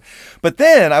uniform. But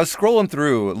then I was scrolling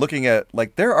through, looking at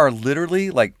there are literally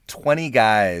 20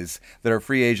 guys that are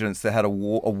free agents that had a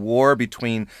war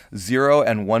between 0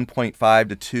 and 1.5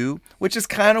 to 2, which is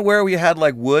kind of where we had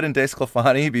Wood and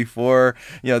DeSclafani before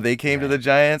they came to the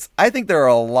Giants. I think there are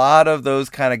a lot of those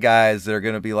kind of guys that are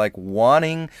going to be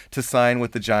wanting to sign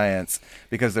with the Giants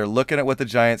because they're looking at what the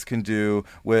Giants can do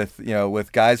with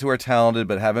guys who are talented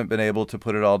but haven't been able to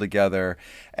put it all together.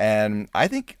 And I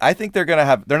think they're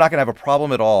not going to have a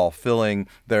problem at all filling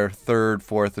their 3rd,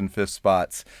 4th, and 5th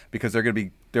spots because they're going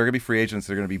to be free agents.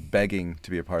 They're going to be begging to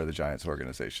be a part of the Giants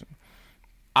organization.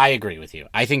 I agree with you.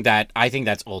 I think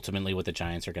that's ultimately what the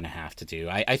Giants are going to have to do.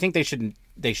 I think they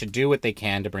should do what they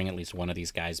can to bring at least one of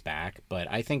these guys back. But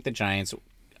I think the Giants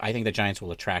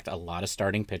will attract a lot of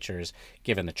starting pitchers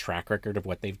given the track record of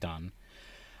what they've done.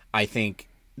 I think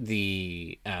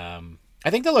they'll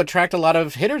attract a lot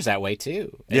of hitters that way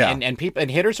too. Yeah.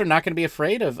 And hitters are not going to be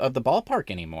afraid of the ballpark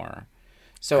anymore.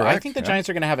 So Correct. I think the Giants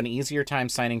are going to have an easier time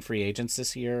signing free agents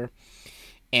this year.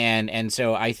 And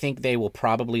so I think they will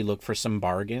probably look for some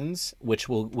bargains, which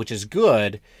is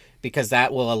good because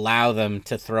that will allow them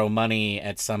to throw money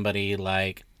at somebody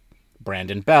like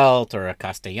Brandon Belt or a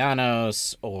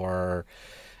Castellanos or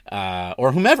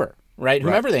whomever, right?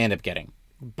 Whomever they end up getting.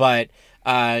 But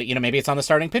maybe it's on the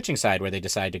starting pitching side where they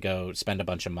decide to go spend a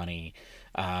bunch of money,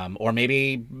 or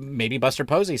maybe Buster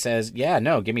Posey says, "Yeah,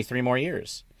 no, give me 3 more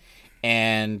years,"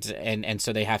 and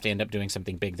so they have to end up doing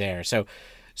something big there.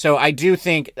 So I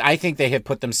think they have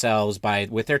put themselves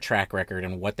with their track record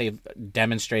and what they've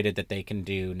demonstrated that they can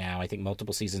do now, I think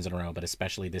multiple seasons in a row, but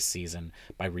especially this season,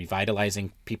 by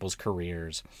revitalizing people's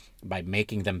careers, by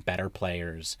making them better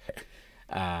players.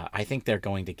 I think they're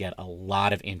going to get a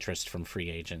lot of interest from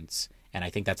free agents, and I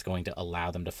think that's going to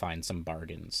allow them to find some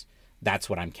bargains. That's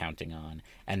what I'm counting on,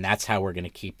 and that's how we're going to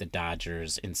keep the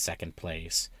Dodgers in 2nd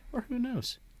place, or who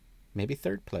knows, maybe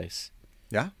 3rd place.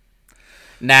 Yeah.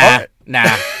 Nah.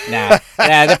 Nah,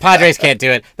 the Padres can't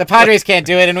do it. The Padres can't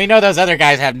do it, and we know those other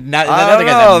guys have nothing. I don't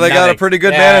know. They got a pretty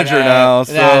good manager now.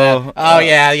 So. Oh,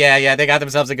 yeah. They got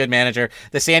themselves a good manager.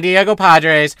 The San Diego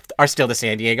Padres are still the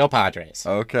San Diego Padres.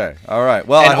 Okay. All right.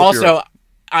 Well, and also,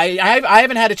 I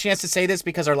haven't had a chance to say this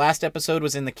because our last episode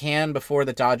was in the can before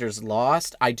the Dodgers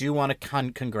lost. I do want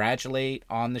to congratulate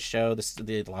on the show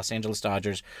the Los Angeles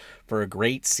Dodgers for a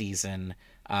great season.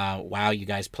 Wow, you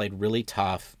guys played really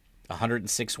tough.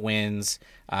 106 wins.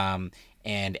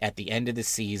 And at the end of the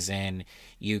season,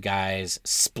 you guys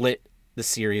split the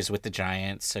series with the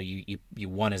Giants. So you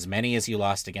won as many as you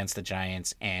lost against the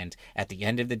Giants. And at the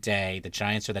end of the day, the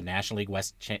Giants are the National League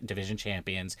West Division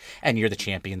champions, and you're the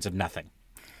champions of nothing.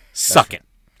 Suck it.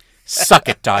 Suck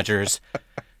it, Dodgers.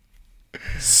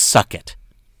 Suck it.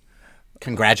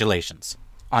 Congratulations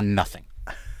on nothing.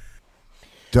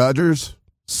 Dodgers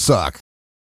suck.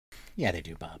 Yeah, they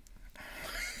do, Bob.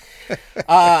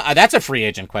 That's a free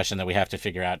agent question that we have to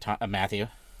figure out, Matthew.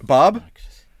 Bob,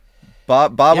 we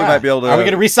might be able to. Are we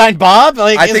going to re-sign Bob?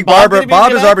 I think Bob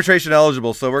is arbitration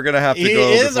eligible, so we're going to have to go. He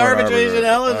is arbitration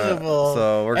eligible.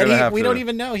 So we're going to have to. We don't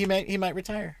even know. He might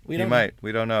retire. We don't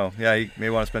know. Yeah, he may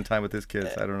want to spend time with his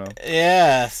kids. I don't know.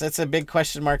 Yes, that's a big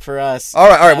question mark for us. All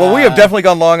right. Well, we have definitely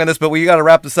gone long on this, but we got to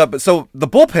wrap this up. But so the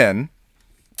bullpen.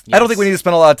 Yes. I don't think we need to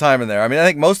spend a lot of time in there. I mean, I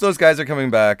think most of those guys are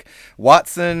coming back.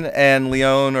 Watson and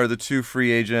Leone are the two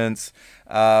free agents.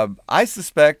 I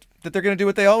suspect that they're going to do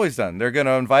what they always done. They're going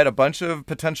to invite a bunch of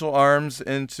potential arms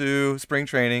into spring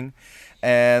training,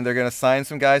 and they're going to sign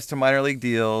some guys to minor league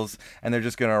deals, and they're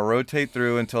just going to rotate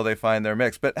through until they find their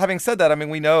mix. But having said that, I mean,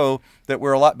 we know that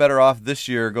we're a lot better off this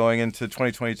year going into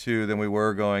 2022 than we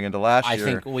were going into last year.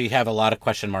 I think we have a lot of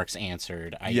question marks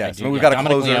answered. Yes, I mean, we've got a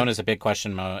Dominic closer. Leone is a big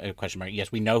question mark.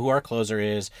 Yes, we know who our closer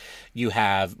is. You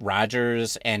have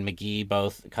Rogers and McGee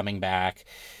both coming back.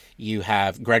 You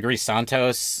have Gregory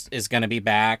Santos is going to be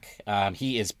back.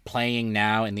 He is playing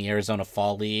now in the Arizona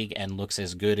Fall League and looks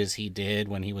as good as he did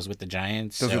when he was with the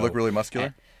Giants. Does he look really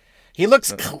muscular? He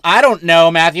looks. I don't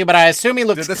know, Matthew, but I assume he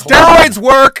looks. Did the steroids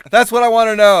work? That's what I want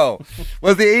to know.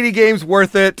 Was the 80 games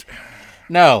worth it?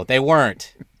 No, they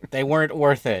weren't. They weren't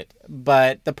worth it.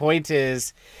 But the point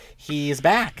is, he's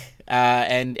back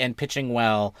and pitching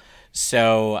well.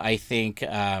 So I think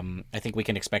we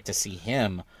can expect to see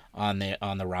him on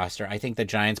the roster. I think the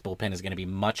Giants bullpen is going to be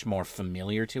much more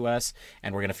familiar to us,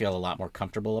 and we're going to feel a lot more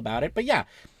comfortable about it. But yeah,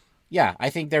 I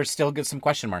think there's still some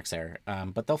question marks there,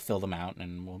 but they'll fill them out,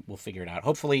 and we'll figure it out.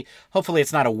 Hopefully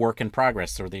it's not a work in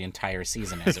progress through the entire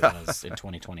season as it was in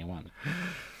 2021.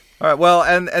 All right, well,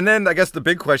 and then I guess the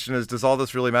big question is, does all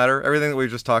this really matter? Everything that we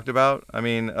just talked about? I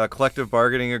mean, a collective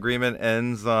bargaining agreement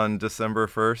ends on December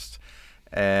 1st.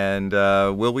 And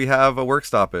will we have a work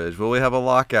stoppage? Will we have a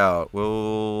lockout?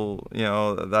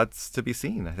 That's to be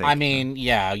seen, I think. I mean,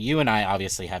 yeah, you and I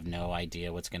obviously have no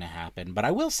idea what's going to happen. But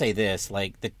I will say this,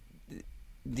 like,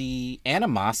 the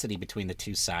animosity between the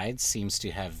two sides seems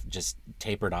to have just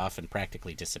tapered off and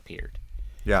practically disappeared.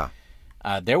 Yeah.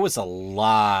 There was a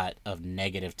lot of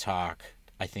negative talk,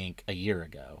 I think, a year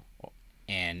ago.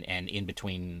 And in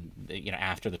between,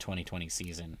 after the 2020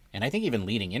 season, and I think even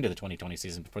leading into the 2020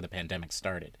 season before the pandemic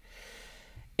started,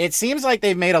 it seems like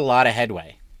they've made a lot of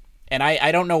headway. And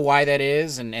I don't know why that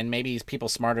is, and maybe people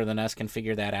smarter than us can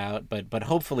figure that out, but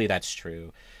hopefully that's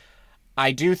true.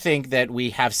 I do think that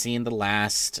we have seen the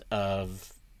last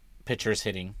of pitchers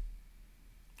hitting.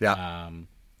 Yeah.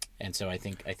 And so I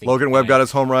think Logan Webb got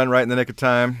his home run right in the nick of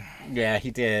time. Yeah,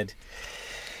 he did.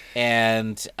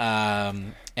 And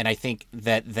I think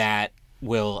that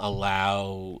will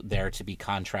allow there to be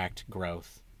contract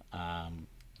growth,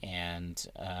 and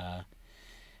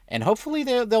hopefully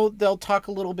they'll talk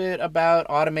a little bit about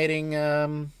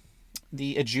automating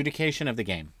the adjudication of the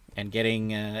game and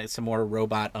getting some more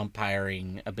robot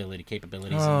umpiring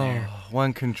capabilities in there.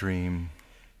 One can dream.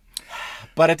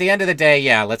 But at the end of the day,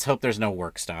 yeah, let's hope there's no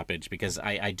work stoppage, because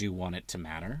I do want it to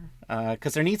matter.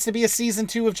 Because there needs to be a season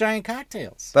 2 of Giant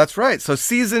Cocktails. That's right. So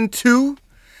season 2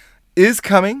 is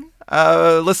coming.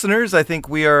 Listeners, I think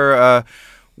we are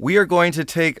going to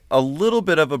take a little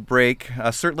bit of a break.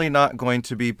 Certainly not going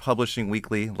to be publishing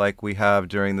weekly like we have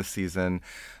during the season.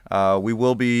 We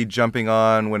will be jumping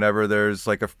on whenever there's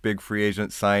like a big free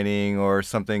agent signing or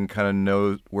something kind of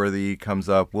noteworthy comes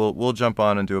up. We'll jump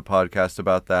on and do a podcast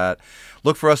about that.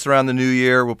 Look for us around the new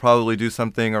year. We'll probably do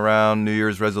something around New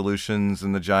Year's resolutions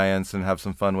and the Giants and have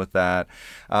some fun with that.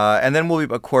 And then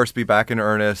we'll, of course, be back in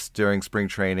earnest during spring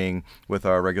training with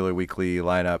our regular weekly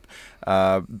lineup.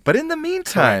 But in the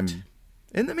meantime,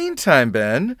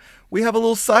 Ben, we have a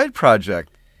little side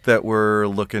project that we're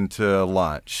looking to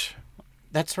launch.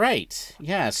 That's right.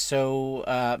 Yeah. So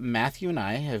Matthew and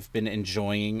I have been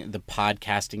enjoying the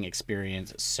podcasting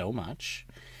experience so much,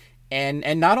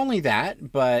 and not only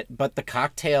that, but the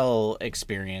cocktail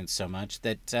experience so much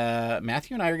that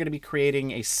Matthew and I are going to be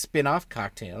creating a spin-off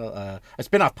a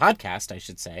spin-off podcast, I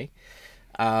should say,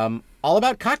 all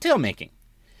about cocktail making.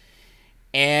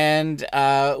 And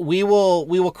we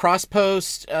will cross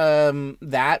post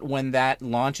that when that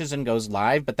launches and goes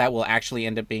live, but that will actually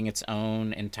end up being its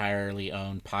own entirely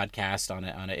own podcast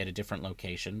at a different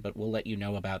location. But we'll let you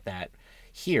know about that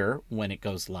here when it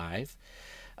goes live.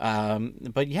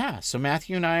 But yeah, so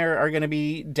Matthew and I are going to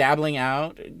be going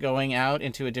out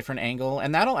into a different angle,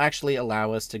 and that'll actually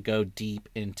allow us to go deep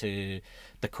into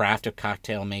the craft of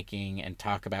cocktail making and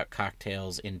talk about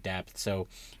cocktails in depth. So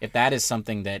if that is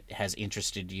something that has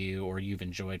interested you or you've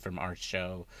enjoyed from our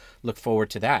show, look forward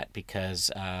to that,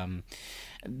 because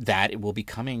that will be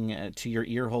coming to your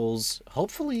ear holes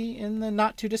hopefully in the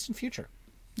not too distant future.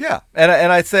 Yeah, and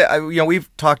I'd say, we've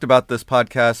talked about this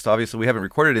podcast. Obviously, we haven't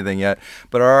recorded anything yet,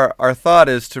 but our thought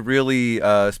is to really,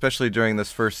 especially during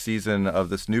this first season of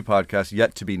this new podcast,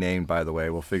 yet to be named, by the way,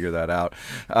 we'll figure that out.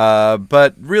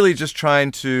 But really, just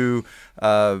trying to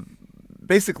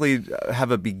basically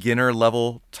have a beginner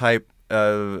level type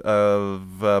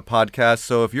of podcast.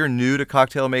 So if you're new to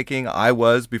cocktail making, I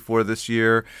was before this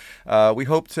year, we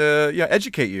hope to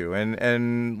educate you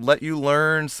and let you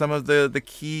learn some of the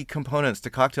key components to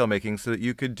cocktail making, so that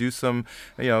you could do some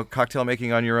cocktail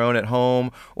making on your own at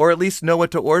home, or at least know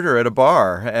what to order at a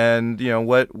bar, and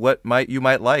what you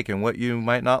might like and what you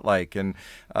might not like. And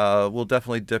we'll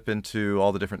definitely dip into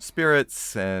all the different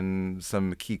spirits and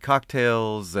some key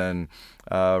cocktails, and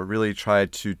really try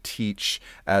to teach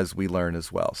as we learn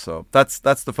as well. So that's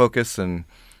the focus, and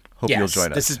hope you'll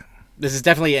join us. This is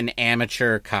definitely an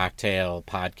amateur cocktail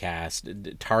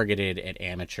podcast targeted at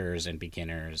amateurs and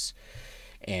beginners,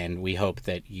 and we hope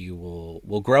that you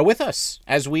will grow with us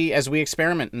as we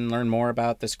experiment and learn more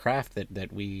about this craft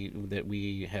that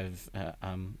we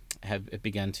have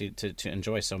begun to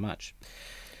enjoy so much.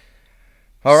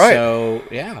 All right. So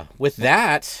yeah, with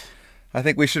that, I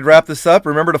think we should wrap this up.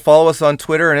 Remember to follow us on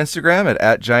Twitter and Instagram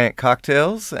at Giant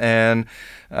Cocktails. And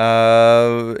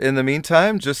in the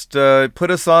meantime, just put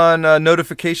us on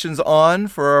notifications on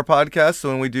for our podcast. So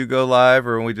when we do go live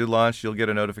or when we do launch, you'll get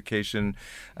a notification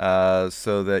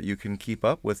so that you can keep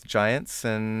up with Giants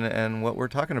and what we're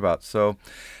talking about. So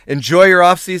enjoy your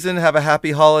off season. Have a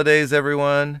happy holidays,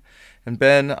 everyone. And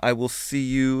Ben, I will see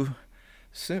you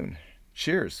soon.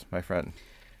 Cheers, my friend.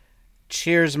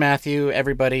 Cheers, Matthew.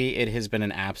 Everybody, it has been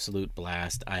an absolute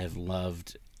blast. I have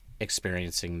loved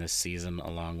experiencing this season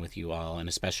along with you all, and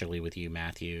especially with you,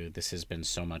 Matthew. This has been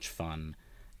so much fun.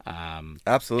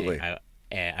 Absolutely.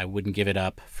 I wouldn't give it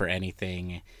up for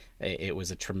anything. It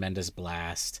was a tremendous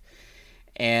blast.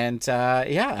 And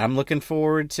I'm looking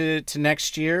forward to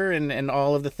next year and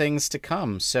all of the things to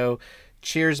come. So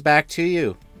cheers back to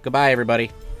you. Goodbye,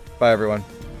 everybody. Bye, everyone.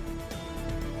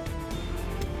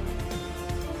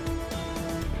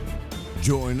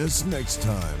 Join us next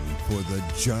time for the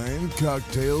Giant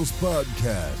Cocktails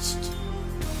Podcast.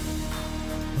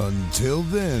 Until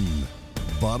then,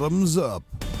 bottoms up.